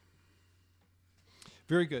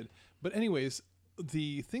 Very good. But anyways,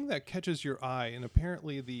 the thing that catches your eye, and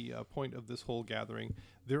apparently the point of this whole gathering,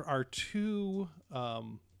 there are 2.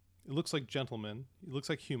 It looks like gentlemen. It looks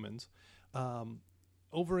like humans.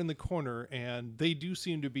 Over in the corner, and they do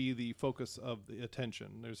seem to be the focus of the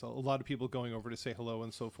attention. There's a lot of people going over to say hello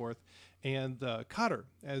and so forth. And Cotter,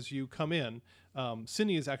 as you come in,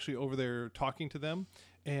 Cindy is actually over there talking to them,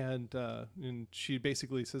 and she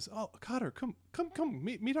basically says, "Oh, Cotter, come,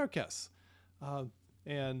 meet our guests."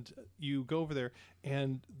 And you go over there,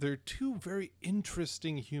 and they're 2 very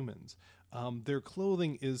interesting humans. Their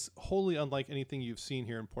clothing is wholly unlike anything you've seen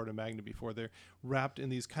here in Porta Magna before. They're wrapped in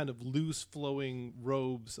these kind of loose flowing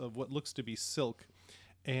robes of what looks to be silk.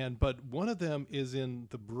 But one of them is in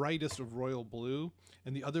the brightest of royal blue,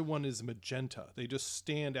 and the other one is magenta. They just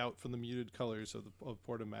stand out from the muted colors of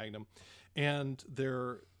Porta Magnum. And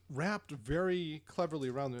they're wrapped very cleverly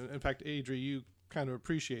around them. In fact, Adri, you kind of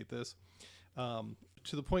appreciate this,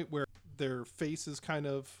 to the point where their face is kind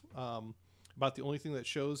of about the only thing that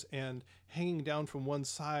shows, and hanging down from one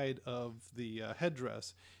side of the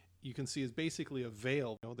headdress, you can see is basically a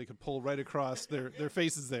veil. You know, they could pull right across their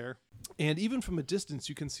faces there. And even from a distance,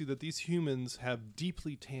 you can see that these humans have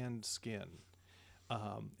deeply tanned skin,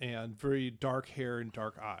 and very dark hair and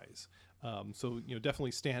dark eyes. So, you know,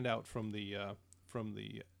 definitely stand out from the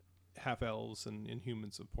half elves and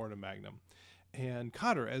humans of Porta Magnum. And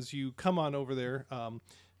Cotter, as you come on over there,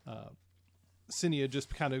 Cinia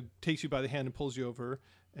just kind of takes you by the hand and pulls you over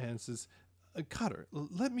and says, Cotter,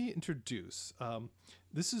 let me introduce.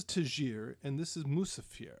 This is Tajir and this is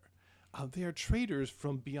Musafir. They are traders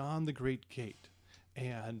from beyond the Great Gate.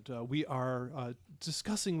 And we are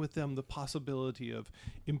discussing with them the possibility of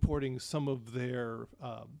importing some of their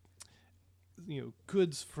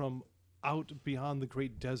goods from out beyond the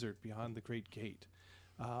Great Desert, beyond the Great Gate.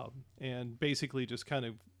 And basically just kind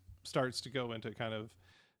of starts to go into kind of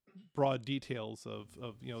broad details of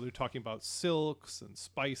they're talking about silks and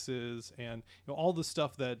spices and all the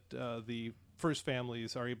stuff that the first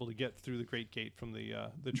families are able to get through the Great Gate from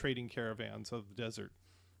the trading caravans of the desert.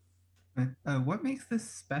 What makes this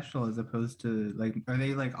special as opposed to, like, are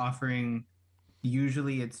they like offering,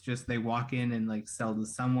 usually it's just they walk in and like sell to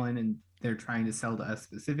someone and they're trying to sell to us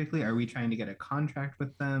specifically? Are we trying to get a contract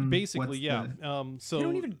with them? Basically, yeah. So They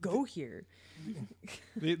don't even go here.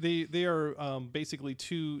 they are basically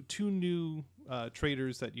two new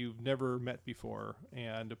traders that you've never met before,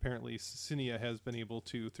 and apparently Cinia has been able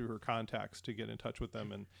to, through her contacts, to get in touch with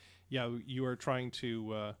them. And yeah, you are trying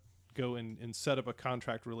to go and set up a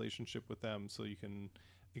contract relationship with them so you can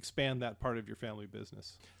expand that part of your family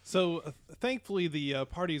business. So thankfully the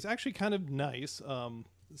party is actually kind of nice.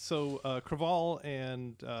 So Craval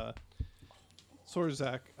and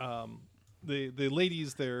Sorzak, the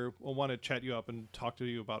ladies there will want to chat you up and talk to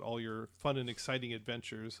you about all your fun and exciting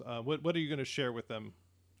adventures. What are you going to share with them?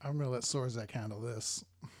 I'm going to let Sorzak handle this.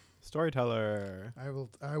 Storyteller.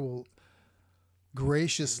 I will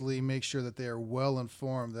graciously make sure that they are well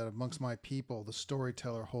informed that amongst my people, the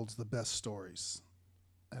storyteller holds the best stories.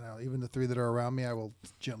 And even the three that are around me, I will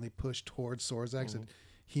gently push towards Sorzak, and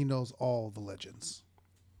he knows all the legends.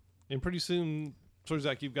 And pretty soon,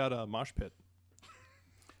 Sorzak, you've got a mosh pit.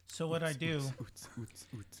 So what I do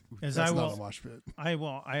is That's not a mosh pit.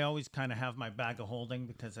 I always kind of have my bag of holding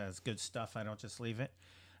because it has good stuff. I don't just leave it.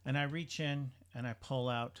 And I reach in and I pull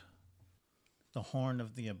out the horn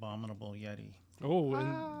of the abominable Yeti. Oh,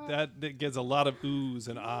 and that gets a lot of oohs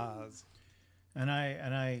and ahs. And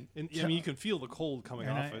I mean, you can feel the cold coming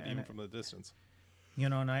off it even from the distance.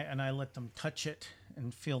 And I let them touch it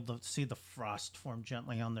and see the frost form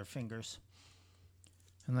gently on their fingers.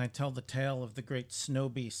 And I tell the tale of the great snow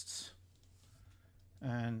beasts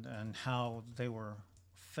and how they were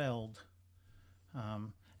felled.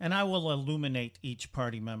 And I will illuminate each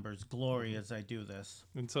party member's glory as I do this.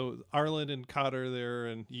 And so Arlen and Cotter there,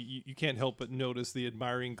 and you can't help but notice the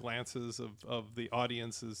admiring glances of the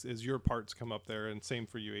audience as your parts come up there, and same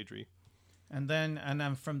for you, Adri. And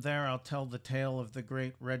then from there, I'll tell the tale of the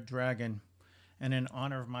great red dragon, and in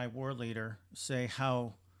honor of my war leader, say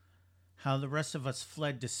how the rest of us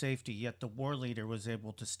fled to safety, yet the war leader was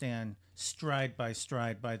able to stand stride by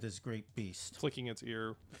this great beast. Flicking its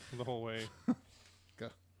ear the whole way.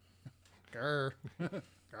 Grr.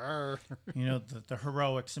 Grr. The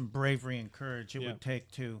heroics and bravery and courage it would take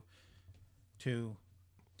to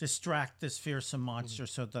distract this fearsome monster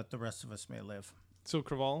so that the rest of us may live. So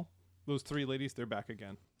Craval, those three ladies, they're back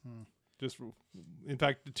again. Just, in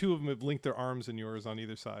fact, the two of them have linked their arms in yours on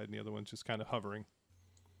either side, and the other one's just kind of hovering.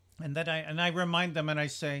 And then I remind them and I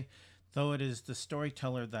say, though it is the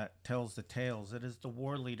storyteller that tells the tales, it is the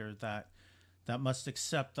war leader that must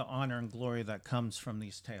accept the honor and glory that comes from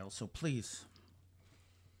these tales. So please,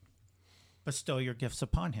 bestow your gifts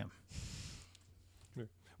upon him.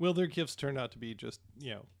 Well, their gifts turned out to be just,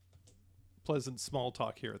 pleasant small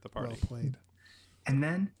talk here at the party. Well played. And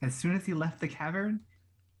then, as soon as he left the cavern,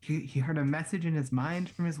 he heard a message in his mind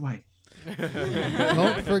from his wife.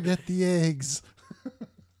 Don't forget the eggs.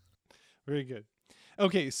 Very good.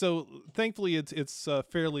 Okay, so thankfully it's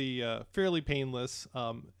fairly painless.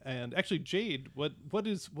 And actually, Jade, what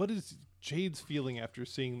is Jade's feeling after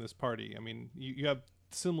seeing this party? I mean, you have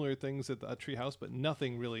similar things at the treehouse, but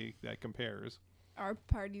nothing really that compares. Our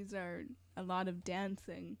parties are a lot of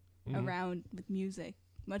dancing around with music,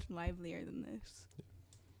 much livelier than this.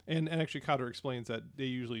 And actually, Cotter explains that they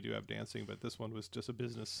usually do have dancing, but this one was just a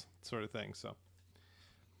business sort of thing. So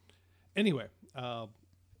anyway,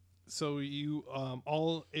 So you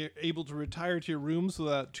all able to retire to your rooms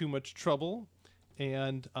without too much trouble.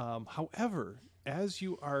 And however, as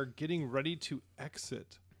you are getting ready to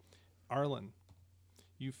exit, Arlen,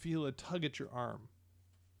 you feel a tug at your arm.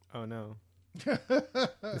 Oh no.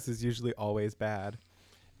 This is usually always bad.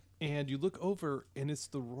 And you look over, and it's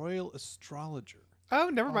the royal astrologer. Oh,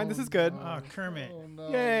 never mind. This is good. Oh, Kermit. Oh, no.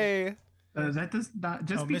 Yay. That does not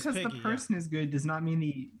just Oh, Miss because the Piggy, yeah. person is good does not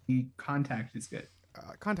mean the contact is good.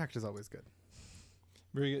 Contact is always good.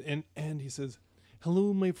 Very good. And he says,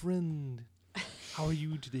 "Hello, my friend. How are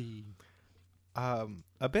you today?"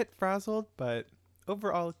 A bit frazzled, but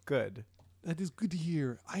overall good. That is good to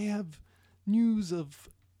hear. I have news of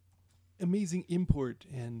amazing import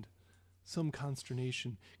and some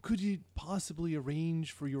consternation. Could you possibly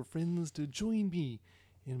arrange for your friends to join me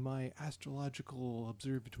in my astrological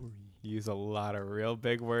observatory? Use a lot of real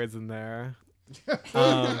big words in there.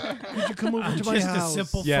 Could you come over to my Just house? a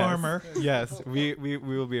simple Yes. farmer. Yes, we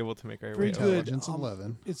will be able to make our Very way good. over. Intelligence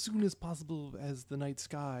 11. As soon as possible, as the night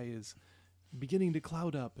sky is beginning to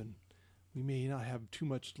cloud up and we may not have too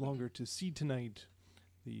much longer to see tonight,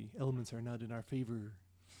 the elements are not in our favor.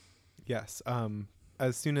 Yes.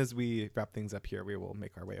 As soon as we wrap things up here, we will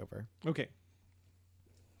make our way over. Okay.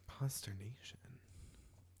 Consternation.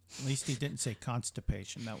 At least he didn't say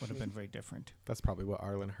constipation. That would have been very different. That's probably what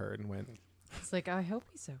Arlen heard and went, It's like, I hope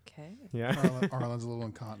he's okay. yeah. Arlen's a little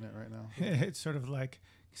incontinent right now. It's sort of like,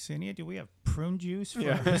 Ksenia, do we have prune juice for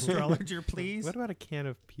Yeah. our astrologer, please? What about a can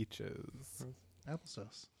of peaches?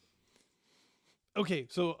 Applesauce. Okay,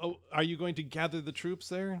 so are you going to gather the troops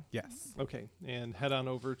there? Yes. Okay, and head on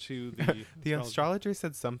over to the The astrologer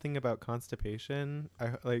said something about constipation.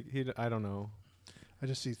 I don't know. I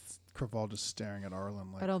just see Craval just staring at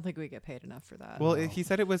Arlen like, I don't think we get paid enough for that. Well, he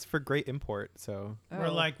said it was for great import, so We're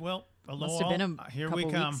Oh. like, well, hello, Must have been all. a Here couple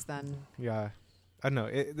we come. weeks then. yeah. I don't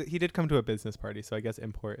know. He did come to a business party, so I guess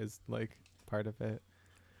import is like part of it.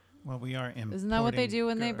 Well, we are importing Isn't that what they do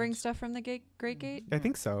when they bring goods. stuff from the Great Gate? I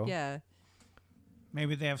think so. Yeah.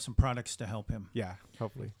 Maybe they have some products to help him. Yeah,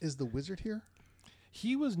 hopefully. is the wizard here?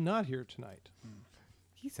 He was not here tonight.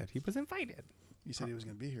 He said he was invited. You said he was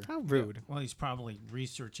going to be here. How rude. Well, he's probably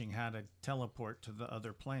researching how to teleport to the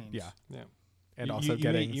other planes. Yeah. Yeah. And You- also you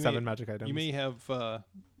getting may- you 7 may- magic items. You may have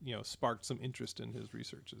sparked some interest in his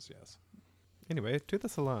researches, yes. Anyway, to the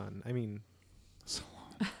salon. I mean,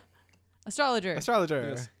 Astrologer. astrologer.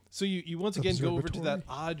 Yes. So you once again go over to that Observatory.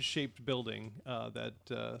 odd-shaped building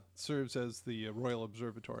that serves as the Royal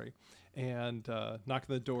Observatory, and knock on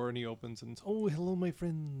the door, and he opens and says, "Oh, hello, my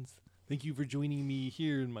friends. Thank you for joining me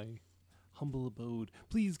here in my humble abode.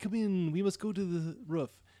 Please come in. We must go to the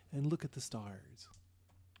roof and look at the stars."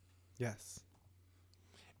 Yes.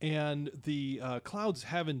 And the clouds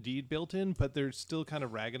have indeed built in, but they're still kind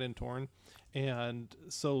of ragged and torn, and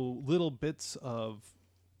so little bits of,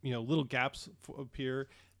 little gaps appear,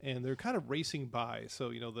 and they're kind of racing by. So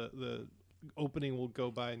the opening will go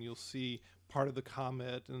by, and you'll see part of the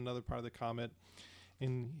comet and another part of the comet,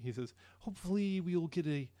 and he says, "Hopefully, we will get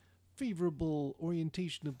a favorable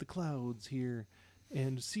orientation of the clouds here,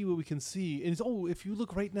 and see what we can see." And if you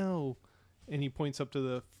look right now, and he points up to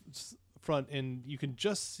the front, and you can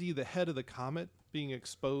just see the head of the comet being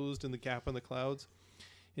exposed in the gap in the clouds.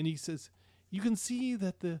 And he says, "You can see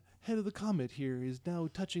that the head of the comet here is now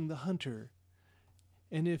touching the hunter.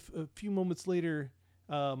 And if a few moments later,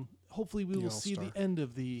 hopefully we The will see the All-Star. end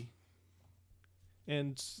of the."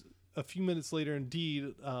 And a few minutes later,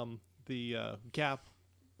 indeed, the gap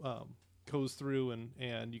goes through,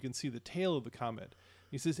 and you can see the tail of the comet.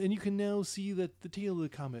 He says, "And you can now see that the tail of the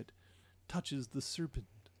comet touches the serpent.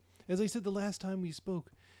 As I said the last time we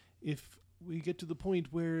spoke, if we get to the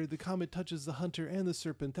point where the comet touches the hunter and the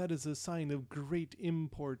serpent, that is a sign of great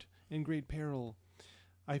import and great peril.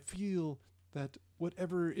 I feel that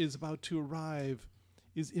whatever is about to arrive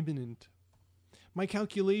is imminent. My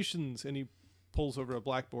calculations," and he pulls over a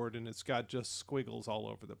blackboard, and it's got just squiggles all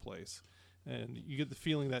over the place. And you get the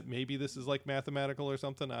feeling that maybe this is like mathematical or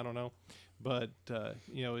something. I don't know. But,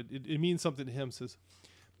 it means something to him. Says,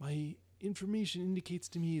 "My information indicates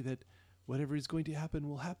to me that whatever is going to happen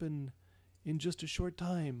will happen in just a short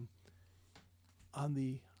time on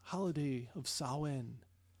the holiday of Samhain."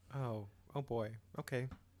 Oh boy. Okay.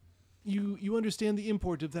 You understand the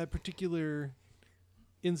import of that particular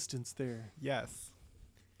instance there. Yes.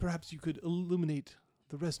 Perhaps you could illuminate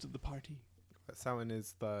the rest of the party. Samhain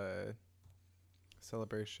is the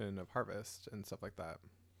celebration of harvest and stuff like that.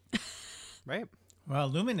 Right? Well,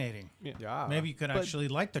 illuminating. Yeah. Maybe you could But- actually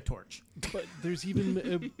light the torch. But there's even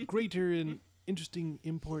a greater and interesting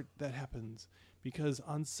import that happens, because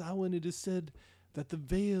on Samhain it is said that the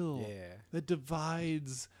veil Yeah. that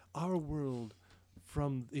divides our world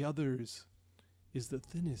from the others is the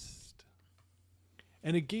thinnest.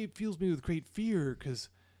 And it fills me with great fear, because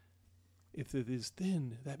if it is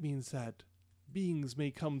thin, that means that beings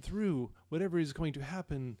may come through. Whatever is going to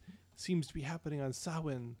happen seems to be happening on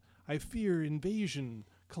Samhain. I fear invasion,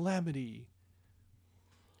 calamity.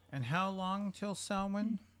 And how long till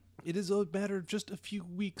Samhain? It is a matter of just a few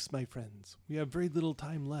weeks, my friends. We have very little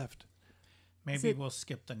time left. Maybe it- we'll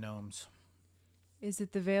skip the gnomes. Is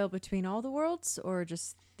it the veil between all the worlds or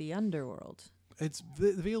just the underworld? It's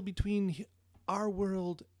the veil between our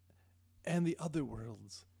world and the other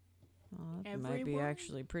worlds. Oh, that might be Everyone?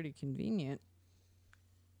 actually pretty convenient.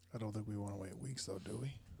 I don't think we want to wait weeks, though, do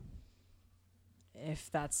we?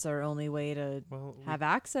 If that's our only way to Well, have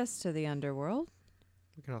access to the underworld.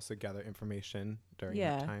 we can also gather information during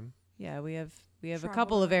Yeah. that time. Yeah, we have a Travel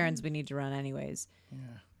couple of around. errands we need to run anyways.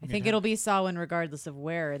 Yeah. I think it'll be Samhain regardless of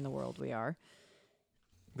where in the world we are.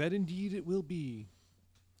 That indeed it will be.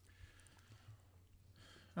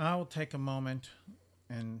 I will take a moment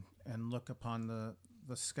and look upon the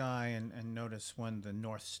sky and notice when the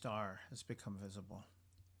North Star has become visible.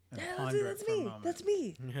 And ponder it for a moment.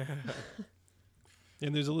 me.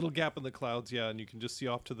 And there's a little gap in the clouds, yeah, and you can just see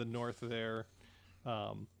off to the north there.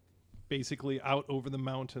 Basically out over the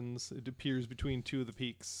mountains. It appears between two of the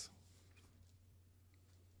peaks.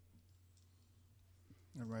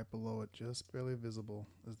 And right below it, just barely visible,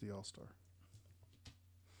 is the All-Star.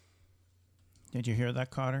 Did you hear that,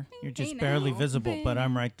 Cotter? You're just Hey barely now. visible, but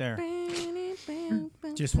I'm right there.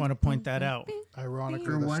 Just want to point that out. Ironically,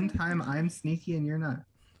 For the- one time, I'm sneaky and you're not.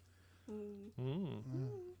 Mm.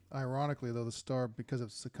 Ironically, though, the star, because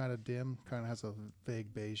it's kind of dim, kind of has a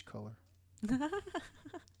vague beige color.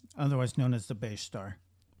 Otherwise known as the beige star.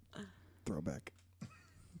 Throwback.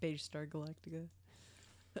 Beige Star Galactica.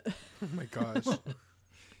 Oh my gosh.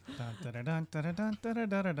 Dun, dun, dun, dun, dun, dun, dun,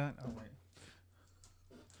 dun, dun. Oh, wait.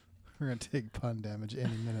 We're going to take pun damage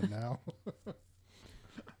any minute now.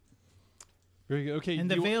 Very good. Okay. And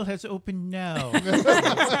the you- veil has opened now.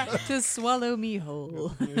 To swallow me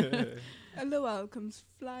whole. LOL comes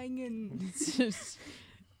flying in.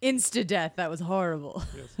 Insta death. That was horrible.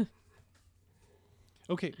 Yes.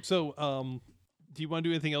 Okay, so do you want to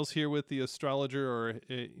do anything else here with the astrologer, or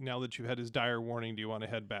now that you've had his dire warning, do you want to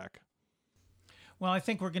head back? Well, I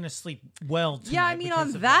think we're going to sleep well tonight. Yeah, I mean, because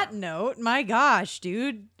on of that note, my gosh,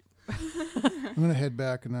 dude. I'm going to head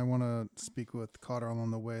back, and I want to speak with Cotter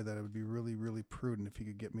along the way that it would be really, really prudent if he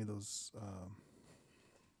could get me those, I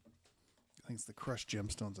think it's the crushed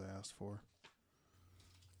gemstones I asked for.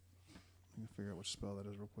 Let me figure out which spell that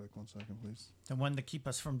is real quick. 1 second, please. The one to keep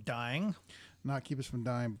us from dying. Not keep us from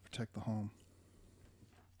dying, but protect the home.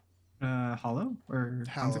 Hollow or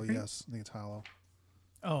Hallow, consecrate? yes. I think it's Hallow.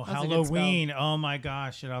 Oh, That's a good spell. Halloween. Oh, my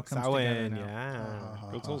gosh. It all comes together Samhain, now.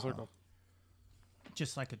 yeah. Go full circle.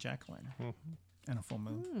 Just like a jack-o'-lantern and a full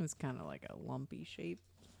moon. It was kind of like a lumpy shape.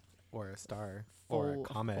 Or a star. Or a Full-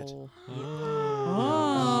 comet. full-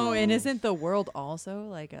 Oh, and isn't the world also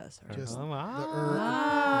like a circle? Just Oh, the wow. herb.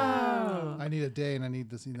 Wow. I need a day, and I need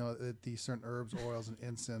this, these certain herbs, oils, and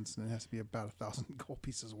incense, and it has to be about 1,000 gold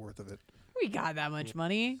pieces worth of it. We got that much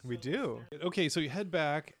money. We do. Okay, so you head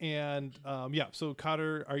back, and so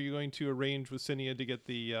Cotter, are you going to arrange with Cinia to get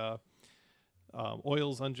the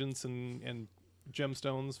oils, unguents, and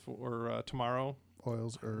gemstones for tomorrow?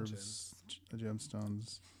 Oils, herbs,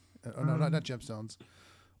 gemstones. No, not gemstones.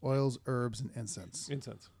 Oils, herbs, and incense.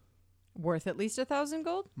 Incense. Worth at least 1,000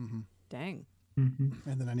 gold? Mm-hmm. Dang. Mhm.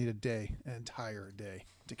 And then I need a day, an entire day,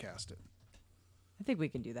 to cast it. I think we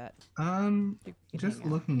can do that. Um, I think we can just hang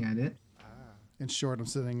out. looking at it. In short, I'm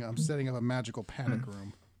setting up a magical panic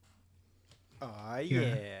room. Ah, Yeah.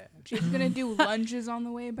 yeah. She's gonna do lunges on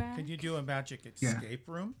the way back. Could you do a magic Yeah. escape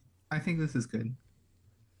room? I think this is good.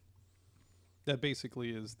 That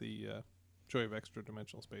basically is the joy of extra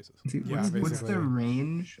dimensional spaces. See, Yeah, what's basically. the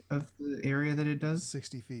range of the area that it does?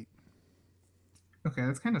 60 feet. Okay,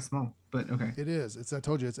 that's kind of small, but okay. It is. I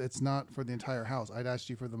told you, it's not for the entire house. I'd asked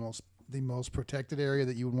you for the most protected area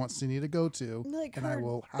that you would want Cinia to go to, Like and I her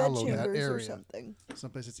will bed hallow that chambers or area. something.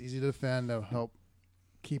 Someplace it's easy to defend to help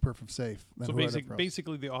keep her from safe. than So whoever else.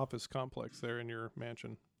 basically the office complex there in your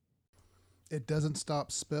mansion. It doesn't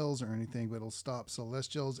stop spells or anything, but it'll stop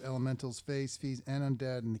celestials, elementals, fays, fiends, and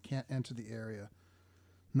undead, and they can't enter the area.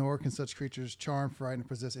 Nor can such creatures charm, frighten, or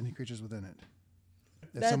possess any creatures within it.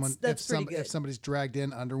 That's pretty good. If somebody's dragged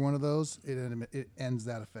in under one of those, it ends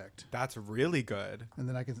that effect. That's really good. And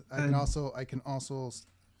then I can also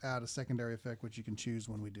add a secondary effect, which you can choose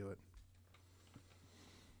when we do it.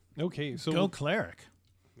 Okay, so Go cleric.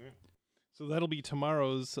 So that'll be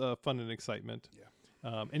tomorrow's fun and excitement.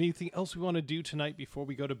 Yeah. Anything else we want to do tonight before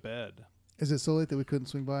we go to bed? Is it so late that we couldn't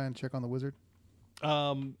swing by and check on the wizard?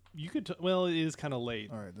 You could. Well, it is kind of late.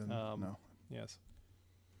 All right, then no. Yes.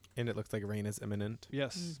 And it looks like rain is imminent.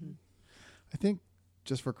 Yes. I think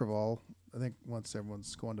just for Craval, I think once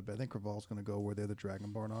everyone's going to bed, I think Craval's going to go where the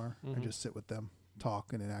Dragonborn are and just sit with them,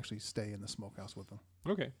 talk, and then actually stay in the smokehouse with them.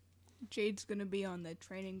 Okay. Jade's gonna be on the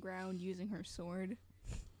training ground using her sword,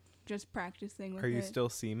 just practicing with Are you it. still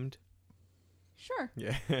seamed? Sure.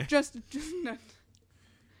 Yeah. just no.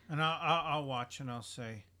 And I'll watch and I'll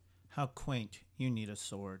say, how quaint, you need a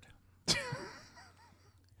sword.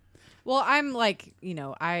 Well, I'm like,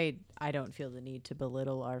 I don't feel the need to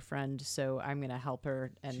belittle our friend, so I'm gonna help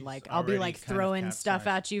her and She's I'll be already like kind of throwing cat stuff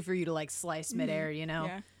size. at you for you to like slice midair,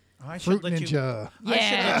 Yeah. Oh, I Fruit should let you. Ninja. I should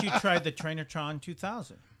Yeah. let you try the Trainertron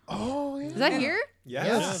 2000. Oh, yeah. Is that here?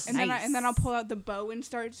 Yes. And then Nice. and then I'll pull out the bow and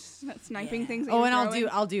start sniping things. That Oh, you're and throwing.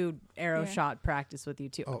 I'll do arrow Yeah. shot practice with you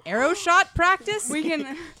too. Oh. Arrow shot practice? We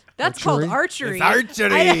can. That's called Archery? archery.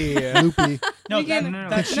 Archery. Loopy. No, We can- no,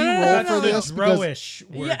 Did she no, no, roll no, for no, no. this? Because Rowish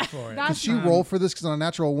word Yeah. for it. That's- did she roll for this? Because on a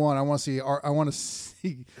natural one, I want to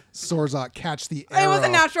see Sorzok catch the It arrow. was a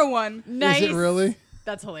natural one. Nice. Is it really?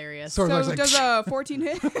 That's hilarious. Sorzok's So like, does a 14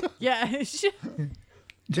 hit? Yeah. his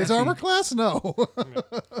Jesse, armor class? No.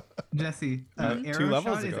 Jesse, 2 arrow levels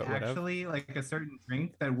shot is ago, whatever. actually like a certain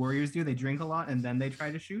drink that warriors do. They drink a lot and then they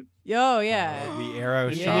try to shoot. Oh, yeah. The arrow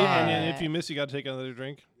And, shot. and if you miss, you got to take another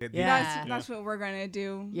drink. Yeah. That's what we're gonna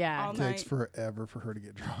do. Yeah. All It takes night. forever for her to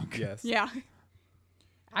get drunk. Yes. Yeah.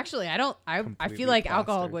 Actually, I don't. I Completely feel like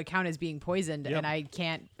alcohol plastered. would count as being poisoned, Yep. and I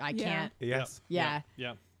can't. Yes. Yeah.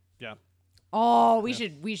 Yeah. Oh, we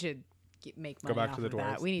Yeah. should make money Go back off to the of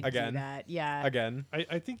that. dwarves. We need to Again. do that. Yeah. Again.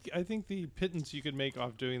 I think the pittance you could make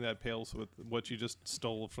off doing that pales with what you just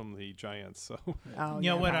stole from the giants. So Oh, You know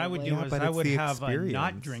yeah, what I would probably. do Yeah, is but I it's would the have a not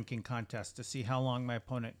experience. drinking contest to see how long my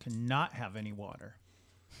opponent cannot have any water,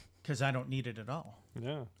 because I don't need it at all.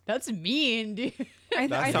 yeah. That's mean, dude.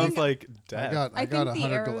 That I sounds think, like I death. got I think the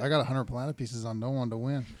 100 arrow- I got 100 planet pieces on no one to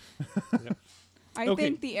win. I Okay.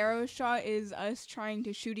 think the arrow shot is us trying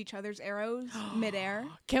to shoot each other's arrows midair.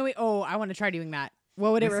 Can we? Oh, I want to try doing that.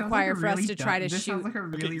 What would it This sounds require like a for us really to dumb- try to this shoot? sounds like a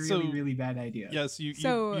really, so- really, really bad idea. Yes, you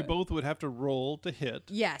So- both would have to roll to hit.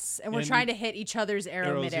 Yes, and we're And- trying to hit each other's arrow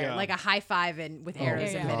Arrows, midair, yeah. like a high five and with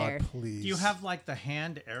arrows yeah, in yeah. midair. God, please. Do you have like the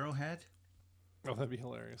hand arrowhead? Oh, that'd be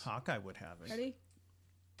hilarious. Hawkeye would have it. Ready?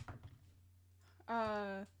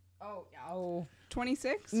 Oh,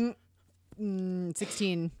 26.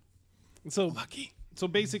 16. So lucky. So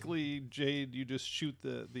basically, Jade, you just shoot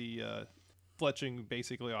the fletching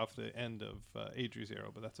basically off the end of Adri's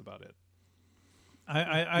arrow, but that's about it.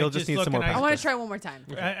 I You'll just need look some more and I practice. want to try one more time.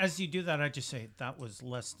 As you do that, I just say that was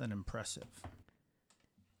less than impressive.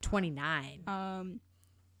 29.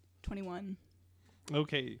 21.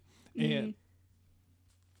 Okay, Mm-hmm. and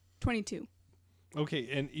 22. okay,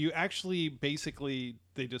 and you actually basically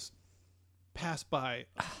they just pass by,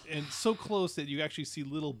 and so close that you actually see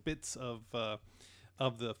little bits of the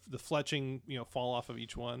fletching, fall off of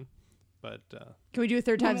each one. But Can we do a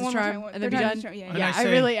third time's One the more charm time, and then third be time's done? the charm, yeah, And yeah.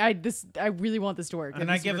 I I really want this to work. And This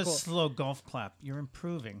I is give super a cool. slow golf clap. You're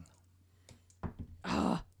improving.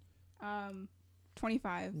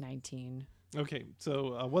 25. 19. okay,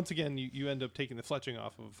 so once again, you end up taking the fletching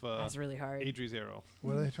off of That's really hard. Adri's arrow.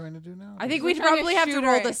 What are they trying to do now? I think We're we'd trying to probably have to shoot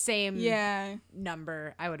roll her- the same Yeah.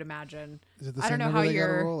 number, I would imagine. Is it the I same don't know number how they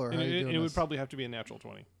gotta you're- roll, or how you doing It would this? probably have to be a natural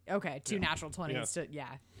 20. Okay, two Yeah. natural 20s. Yeah. Yeah.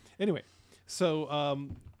 Anyway, so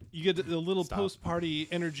you get a little post-party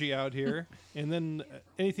energy out here, and then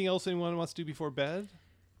anything else anyone wants to do before bed?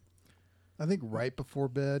 I think right before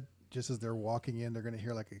bed, just as they're walking in, they're going to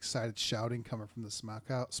hear like excited shouting coming from the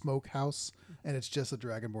smokehouse, and it's just a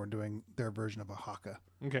Dragonborn doing their version of a haka.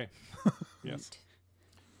 Okay. Yes.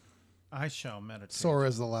 I shall meditate.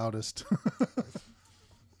 Sora's the loudest.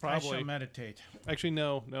 I shall Probably. meditate. Actually,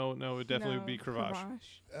 no. It would definitely No, be Kravash. Kravash.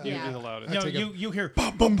 He would Yeah. be the loudest. No, take a- you hear.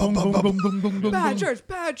 Boom, boom, boom, boom, boom, boom, boom, boom. Bad church,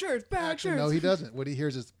 bad church, bad Actually, church. no, he doesn't. What he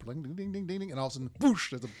hears is bling, ding, ding, ding, ding, ding, and all of a sudden, whoosh,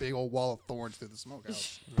 there's a big old wall of thorns through the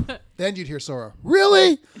smokehouse. Then you'd hear Sora,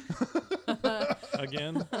 really?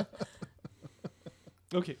 Again.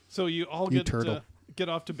 Okay, so you all You get turtle. get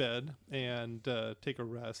off to bed and take a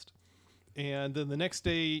rest, and then the next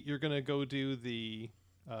day you're gonna go do the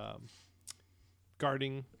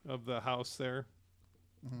guarding of the house there.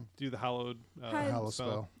 Do the hallowed Had- Hallow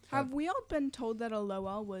spell. Have we all been told that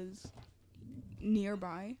Aloha was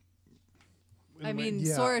nearby I mean,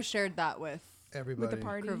 Yeah. Sora shared that with Everybody. with the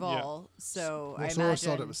party? Craval, so Well, I Sora imagine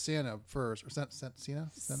sold it with Sienna first. Or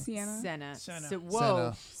Sienna? Sienna. Senna. Senna. So,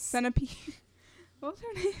 whoa. Centipede. What was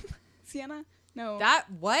her name? Sienna? No. That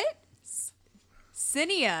what?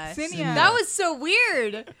 Cinia. Cinia. That was so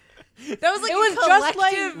weird. That was like It a was just like-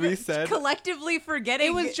 collective, We said- collectively forgetting.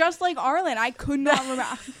 It was just like Arlen. I could not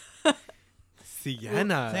remember.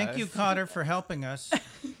 Sienna. Thank you, Cotter, for helping us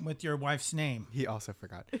with your wife's name. He also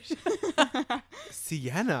forgot.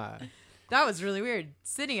 Sienna. That was really weird.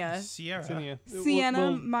 Cinia. Sierra. Cinia. Sienna,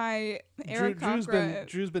 Well, my Eric Drew's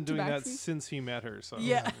Cochra. been doing that tabaxi. since he met her. So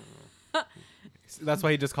Yeah. That's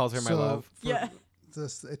why he just calls her my So love. for Yeah.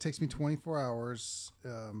 This, it takes me 24 hours.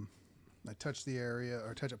 I touch the area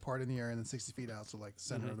or touch a part in the area and then 60 feet out, so like the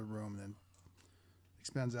center of the room, and then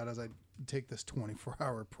expands out as I take this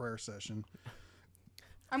 24-hour prayer session.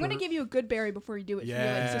 I'm going to give you a good berry before you do it. Yeah. So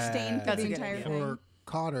you're like sustained That's the a good entire idea. thing. For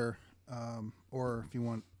Cotter, or if you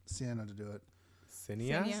want Sienna to do it,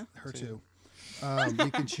 Sienna? Sienna. her too.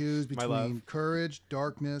 You can choose My love. between courage,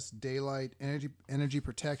 darkness, daylight, energy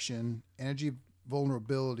protection, energy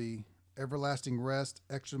vulnerability, everlasting rest,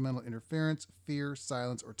 extra-mental interference, fear,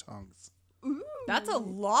 silence, or tongues. That's a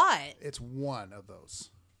lot. It's one of those.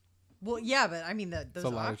 Well, yeah, but I mean, those It's a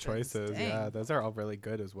lot of options, choices. dang. Yeah, those are all really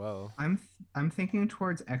good as well. I'm thinking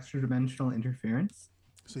towards extra dimensional interference.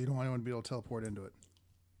 So you don't want anyone to be able to teleport into it.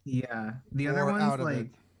 Yeah. The other Or one's out of like it.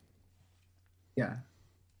 yeah.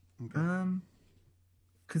 Okay.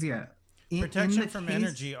 Cuz yeah. in Protection the from case-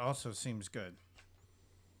 energy also seems good.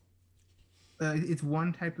 It's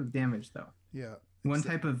one type of damage though. Yeah. One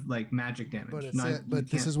It's- type of like magic damage. But not, it's but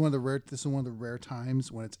this is one of the rare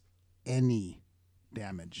times when it's any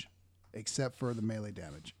damage, except for the melee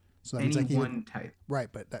damage. So that means any like one type. right,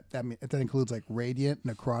 but that includes like radiant,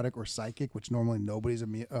 necrotic, or psychic, which normally nobody's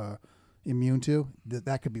immune to.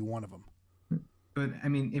 That could be one of them. But I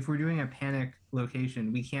mean, if we're doing a panic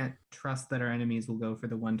location, we can't trust that our enemies will go for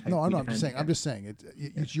the one type. No, I'm we not. I'm just saying. defend I'm just saying.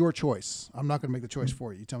 It's your choice. I'm not going to make the choice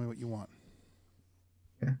for you. You tell me what you want.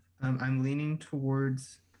 against. I'm leaning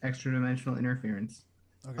towards extra dimensional interference.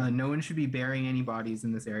 Okay. No one should be burying any bodies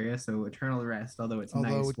in this area, so eternal rest. Although it's Although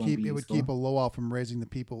nice, it would won't be keep useful. a low off from raising the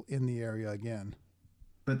people in the area again.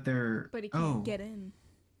 But they're But he can't get in.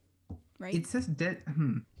 Right? It says dead.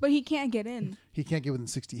 But he can't get in. He can't get within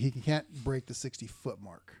 60. He can't break the 60-foot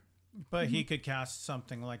mark. But he could cast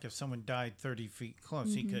something like if someone died 30 feet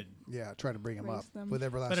close, he could. Yeah, try to bring him Raise up them. with But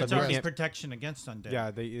everlasting it's you already rest. can't- protection against undead.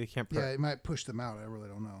 Yeah, they can't. Yeah, it might push them out. I really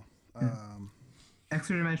don't know.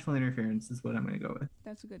 Extra dimensional interference is what I'm going to go with.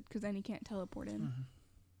 That's good because then he can't teleport in.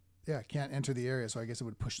 Yeah, can't enter the area, so I guess it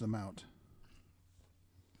would push them out.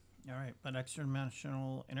 All right, but extra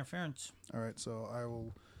dimensional interference. All right, so I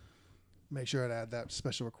will make sure to add that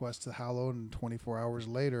special request to Hallow, and 24 hours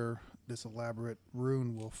later, this elaborate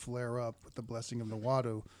rune will flare up with the blessing of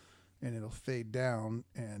Nawadu, and it'll fade down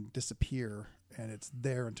and disappear, and it's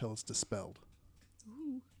there until it's dispelled.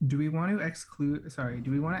 Do we want to exclude? Sorry, do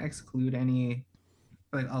we want to exclude any,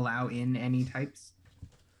 like allow in any types?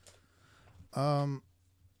 Of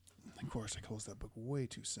course, I closed that book way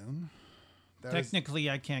too soon. That is- Technically,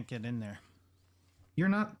 I can't get in there. You're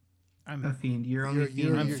not a I'm fiend. You're only your, fiend.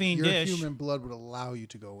 your, I'm your fiendish. human blood would allow you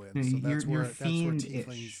to go in. No, So you're- that's you're where fiendish.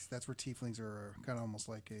 tieflings. That's where tieflings are kind of almost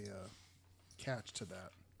like a catch to that.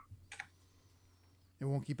 It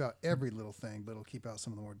won't keep out every little thing, but it'll keep out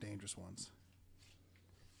some of the more dangerous ones.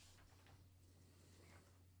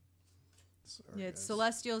 Sorry, Yeah, it's guys.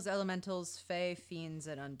 celestials, elementals, fae, fiends,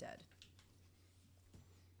 and undead.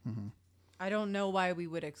 I don't know why we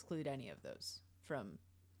would exclude any of those from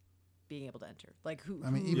being able to enter. Like who? I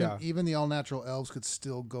mean, who- even Yeah. even the all natural elves could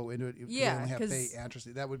still go into it. If Yeah, they only have 'cause- fae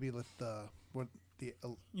ancestry. That would be with the what the.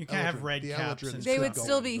 You can't have Eldrin- red the caps Eldrins and they could would go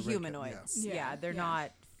still in, be the red cap, humanoids. yeah. Yeah, they're Yeah.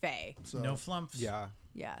 not fae. So, no flumps. Yeah,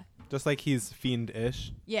 Yeah, just like he's fiend-ish,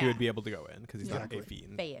 he Yeah. would be able to go in because he's not a Exactly.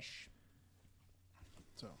 fiend. fae-ish.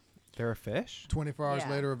 so They're a fish. 24 hours Yeah.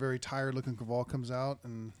 later, a very tired looking Craval comes out,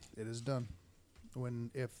 and it is done.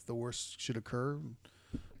 If the worst should occur,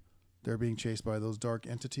 they're being chased by those dark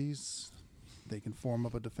entities. They can form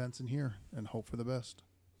up a defense in here and hope for the best.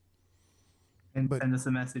 and but- send us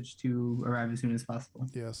a message to arrive as soon as possible.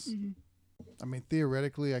 Yes. I mean,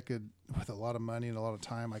 theoretically, I could, with a lot of money and a lot of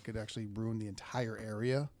time, I could actually ruin the entire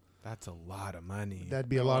area. That's a lot of money. That'd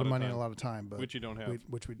be a lot of money and a lot of time, but Which you don't have.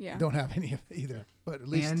 which we Yeah. don't have any of it either. But at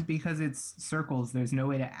least And because it's circles, there's no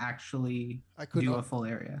way to actually I could do a full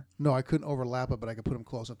area. no, I couldn't overlap it, but I could put them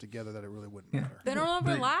close up together that it really wouldn't Yeah. matter. They don't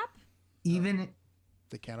But- overlap. Even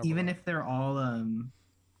They can't even overlap. if they're all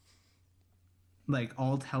like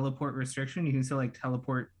all teleport restriction, you can still like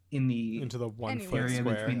teleport in the into the 1 Anyway. foot area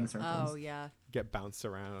square. between the circles. Oh yeah. Get bounced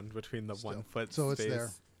around between the Still. 1 foot So it's space. there.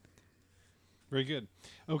 Very good.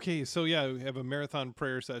 Okay, so yeah, we have a marathon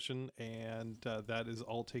prayer session, and that is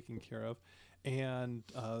all taken care of. And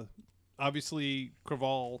obviously,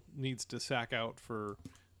 Craval needs to sack out for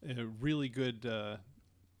a really good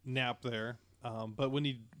nap there. But when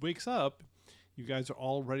he wakes up, you guys are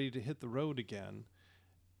all ready to hit the road again.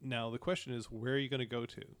 Now the question is, where are you going to go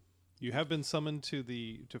to? You have been summoned to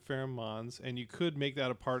Pheromones, and you could make that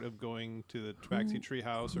a part of going to the Tabaxi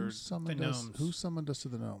Treehouse or the gnomes. Who summoned us to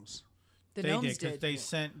the gnomes? The they gnomes did,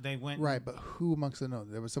 'cause they went. Right, but who amongst the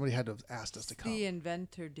gnomes? There was somebody had to have asked us to come. The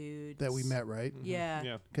inventor dude That we met, right? Yeah.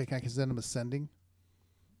 Yeah. Okay, can I send him ascending?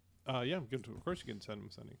 Yeah, of course you can send him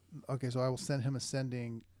sending. Okay, so I will send him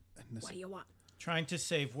ascending. What do you want? Trying to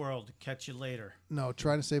save world. Catch you later. No,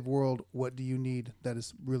 try to save world. What do you need that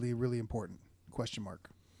is really, really important? Question mark.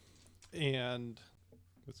 And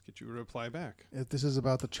let's get you a reply back. If this is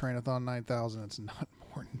about the Trainathon 9000, it's not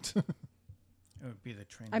important. It would be the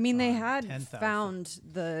train. I mean, they had 10,000. found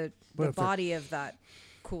the But if it- body of that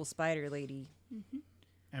cool spider lady.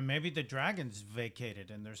 And maybe the dragons vacated,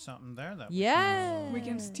 and there's something there that. Yeah. We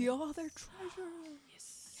can steal all their treasure.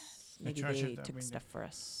 Maybe treasure they that took we stuff for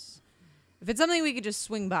us. If it's something we could just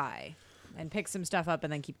swing by and pick some stuff up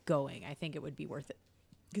and then keep going, I think it would be worth it.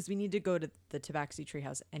 Because we need to go to the Tabaxi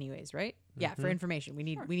Treehouse anyways, right? Yeah, for information. We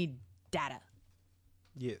need data.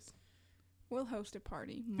 Yes. We'll host a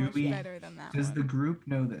party Do much we- better than that. Does the group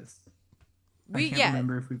know this? I can't Yeah,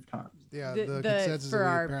 remember if we've talked. Yeah, The- the the- consensus for is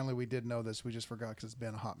our- apparently we did know this. We just forgot because it's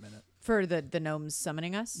been a hot minute. for the gnomes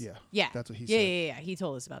summoning us. Yeah, Yeah. that's what he Yeah, said. yeah. He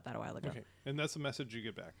told us about that a while ago. Okay, and that's the message you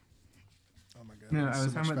get back. Oh my god. No, that's I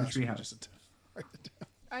was so talking much about the faster. treehouse. Just write it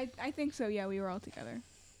down. I think so. Yeah, we were all together.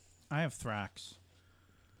 I have Thrax.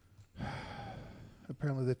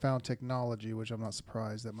 Apparently they found technology, which I'm not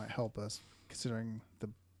surprised that might help us, considering the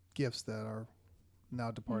gifts that our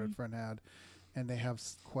now departed friend had, and they have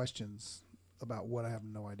questions about what I have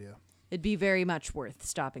no idea. It'd be very much worth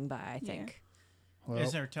stopping by, I Yeah. think. Well,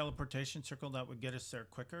 Is there a teleportation circle that would get us there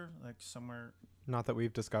quicker? Like somewhere. Not that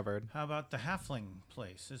we've discovered. How about the halfling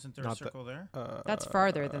place? Isn't there Not a circle there? That's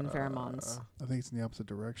farther than Pheromones. I think it's in the opposite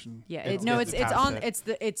direction. Yeah, it's- no, it's it's past on.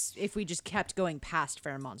 it. It's if we just kept going past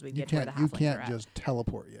Pheromones, we'd You get to where the can't. You halflings can't are at. just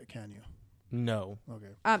teleport yet, can you? No.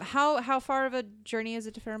 Okay. How far of a journey is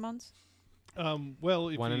it to Pheromones? Well,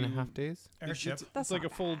 if 1.5 days? Airship. It's That's like a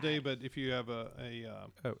not full day, bad. but if you have a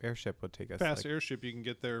Oh, airship would take us. fast like, airship, you can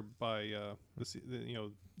get there by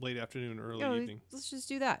late afternoon, early Yo, evening. let's just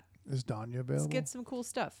do that. Is Danya Let's available? get some cool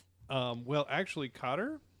stuff. Well, actually,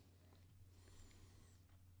 Cotter.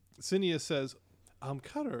 Cinia says,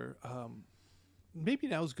 Cotter, maybe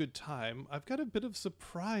now's a good time. I've got a bit of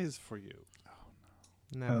surprise for you.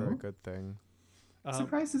 never Oh. a good thing.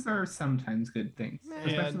 Surprises are sometimes good things,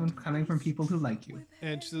 especially And- when coming from people who like you.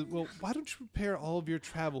 And she says, well, why don't you prepare all of your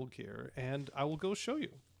travel gear, and I will go show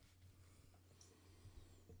you.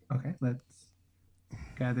 Okay, let's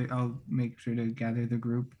gather. I'll make sure to gather the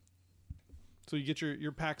group. So you get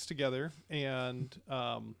your packs together, and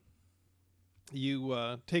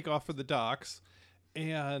you take off for the docks.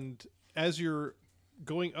 And as you're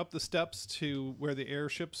going up the steps to where the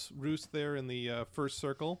airships roost there in the first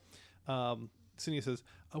circle, Cinia says,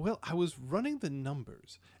 well, I was running the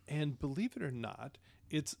numbers, and believe it or not,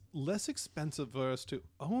 it's less expensive for us to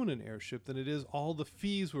own an airship than it is all the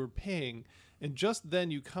fees we're paying. And just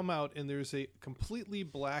then you come out, and there's a completely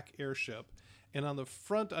black airship. And on the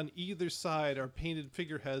front, on either side, are painted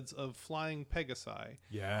figureheads of flying Pegasi.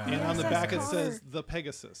 Yeah. And on the Yes, back, it Carter. says the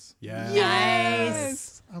Pegasus. Yeah.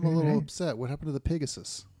 Nice. I'm a little upset. What happened to the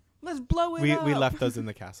Pegasus? Let's blow it We up. left those in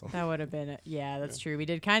the castle. That would have been it. Yeah, that's true. We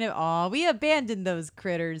did kind of. Aw, we abandoned those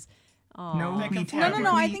critters. Aw. No, They can we fly. No.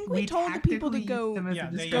 I tactically- think we told the people to tactically go- used them as a Yeah,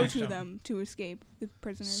 they Go used to them. them to escape the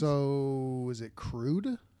prisoners. So is it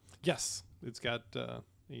crude? Yes, it's got a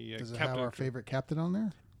Does it captain. have our favorite captain on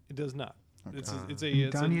there? It does not. Okay. It's a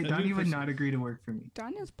Donnie, new Donnie would person. not agree to work for me.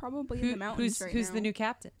 Danya's probably in the mountains right who's now. the new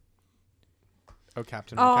captain? Oh,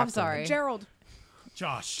 Captain. Oh, I'm Captain. sorry. Gerald.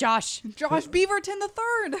 Josh. Josh. Josh Beaverton the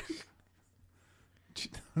third.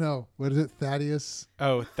 No. What is it? Thaddeus?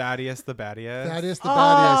 Oh, Thaddeus the Badius. Thaddeus the Oh,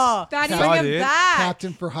 Badius. Thaddeus. bring him Saw it. back.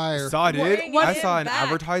 Captain for hire. Saw it. Bring I him saw an back.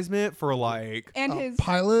 advertisement for like And his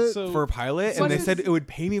pilot? So for a pilot, What and they is- said it would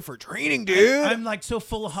pay me for training, dude. I'm like so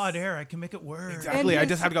full of hot air, I can make it work. Exactly. I his-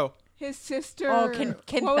 just had to go. his sister. Oh, can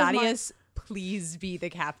what was my- Thaddeus please be the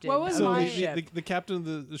captain What was of so my- the ship? the captain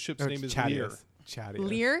of the ship's Oh, name is Lear. Chadius. Chadius.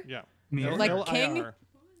 Lear? Yeah. Lear? Like L-I-R. king?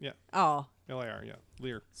 Yeah. Oh, L-I-R, yeah.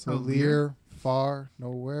 Lear. So Oh, Lear, far, no,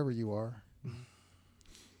 wherever you are.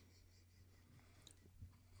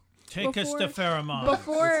 Take us to Before-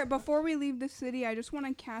 Pheromone. Before we leave the city, I just want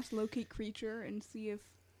to cast locate creature and see if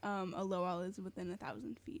Aloal is within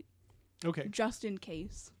 1,000 feet, Okay. just in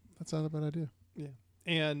case. That's not a bad idea.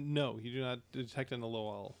 And no, you do not detect an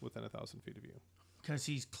Aloal within 1,000 feet of you. Because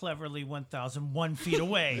he's cleverly 1,001 feet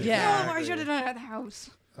away. Yeah. No, I should have done it at the house.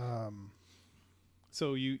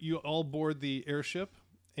 So you all board the airship,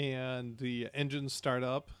 and the engines start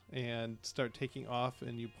up and start taking off,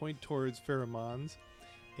 and you point towards Pheromones.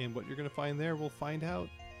 And what you're going to find there, we'll find out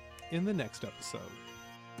in the next episode.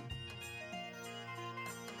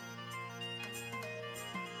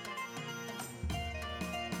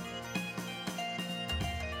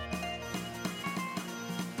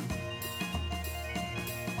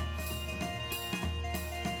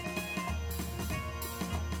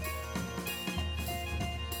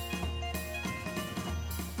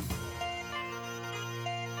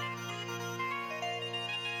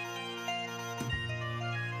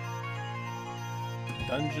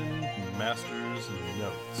 Dungeon Master's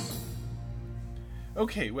Notes.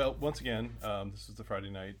 Okay, well, once again, this is the Friday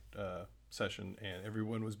night session, and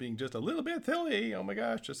everyone was being just a little bit silly. Oh my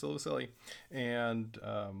gosh, just a little silly. And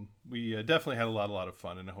we definitely had a lot of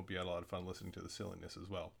fun, and I hope you had a lot of fun listening to the silliness as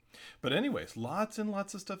well. But anyways, lots and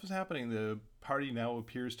lots of stuff is happening. The party now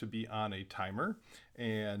appears to be on a timer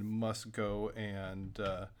and must go and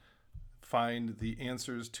find the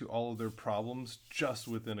answers to all of their problems just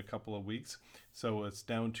within a couple of weeks. So it's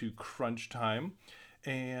down to crunch time.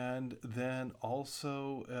 And then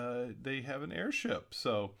also they have an airship.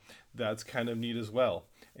 So that's kind of neat as well.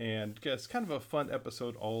 And it's kind of a fun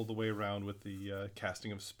episode all the way around with the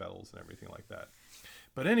casting of spells and everything like that.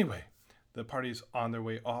 But anyway, the party's on their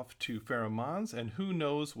way off to Pheromones, and who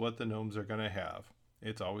knows what the gnomes are going to have.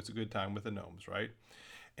 It's always a good time with the gnomes, right?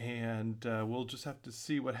 And we'll just have to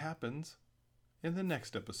see what happens in the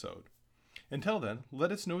next episode. Until then,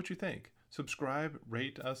 let us know what you think. Subscribe,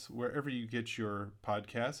 rate us wherever you get your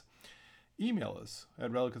podcasts. Email us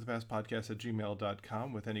at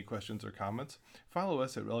relicofthepastpodcast@gmail.com with any questions or comments. Follow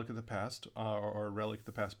us at Relic of the Past or Relic of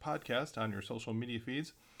the Past Podcast on your social media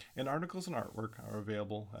feeds. And articles and artwork are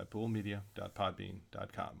available at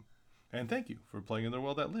poolmedia.podbean.com. And thank you for playing in the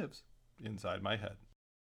world that lives inside my head.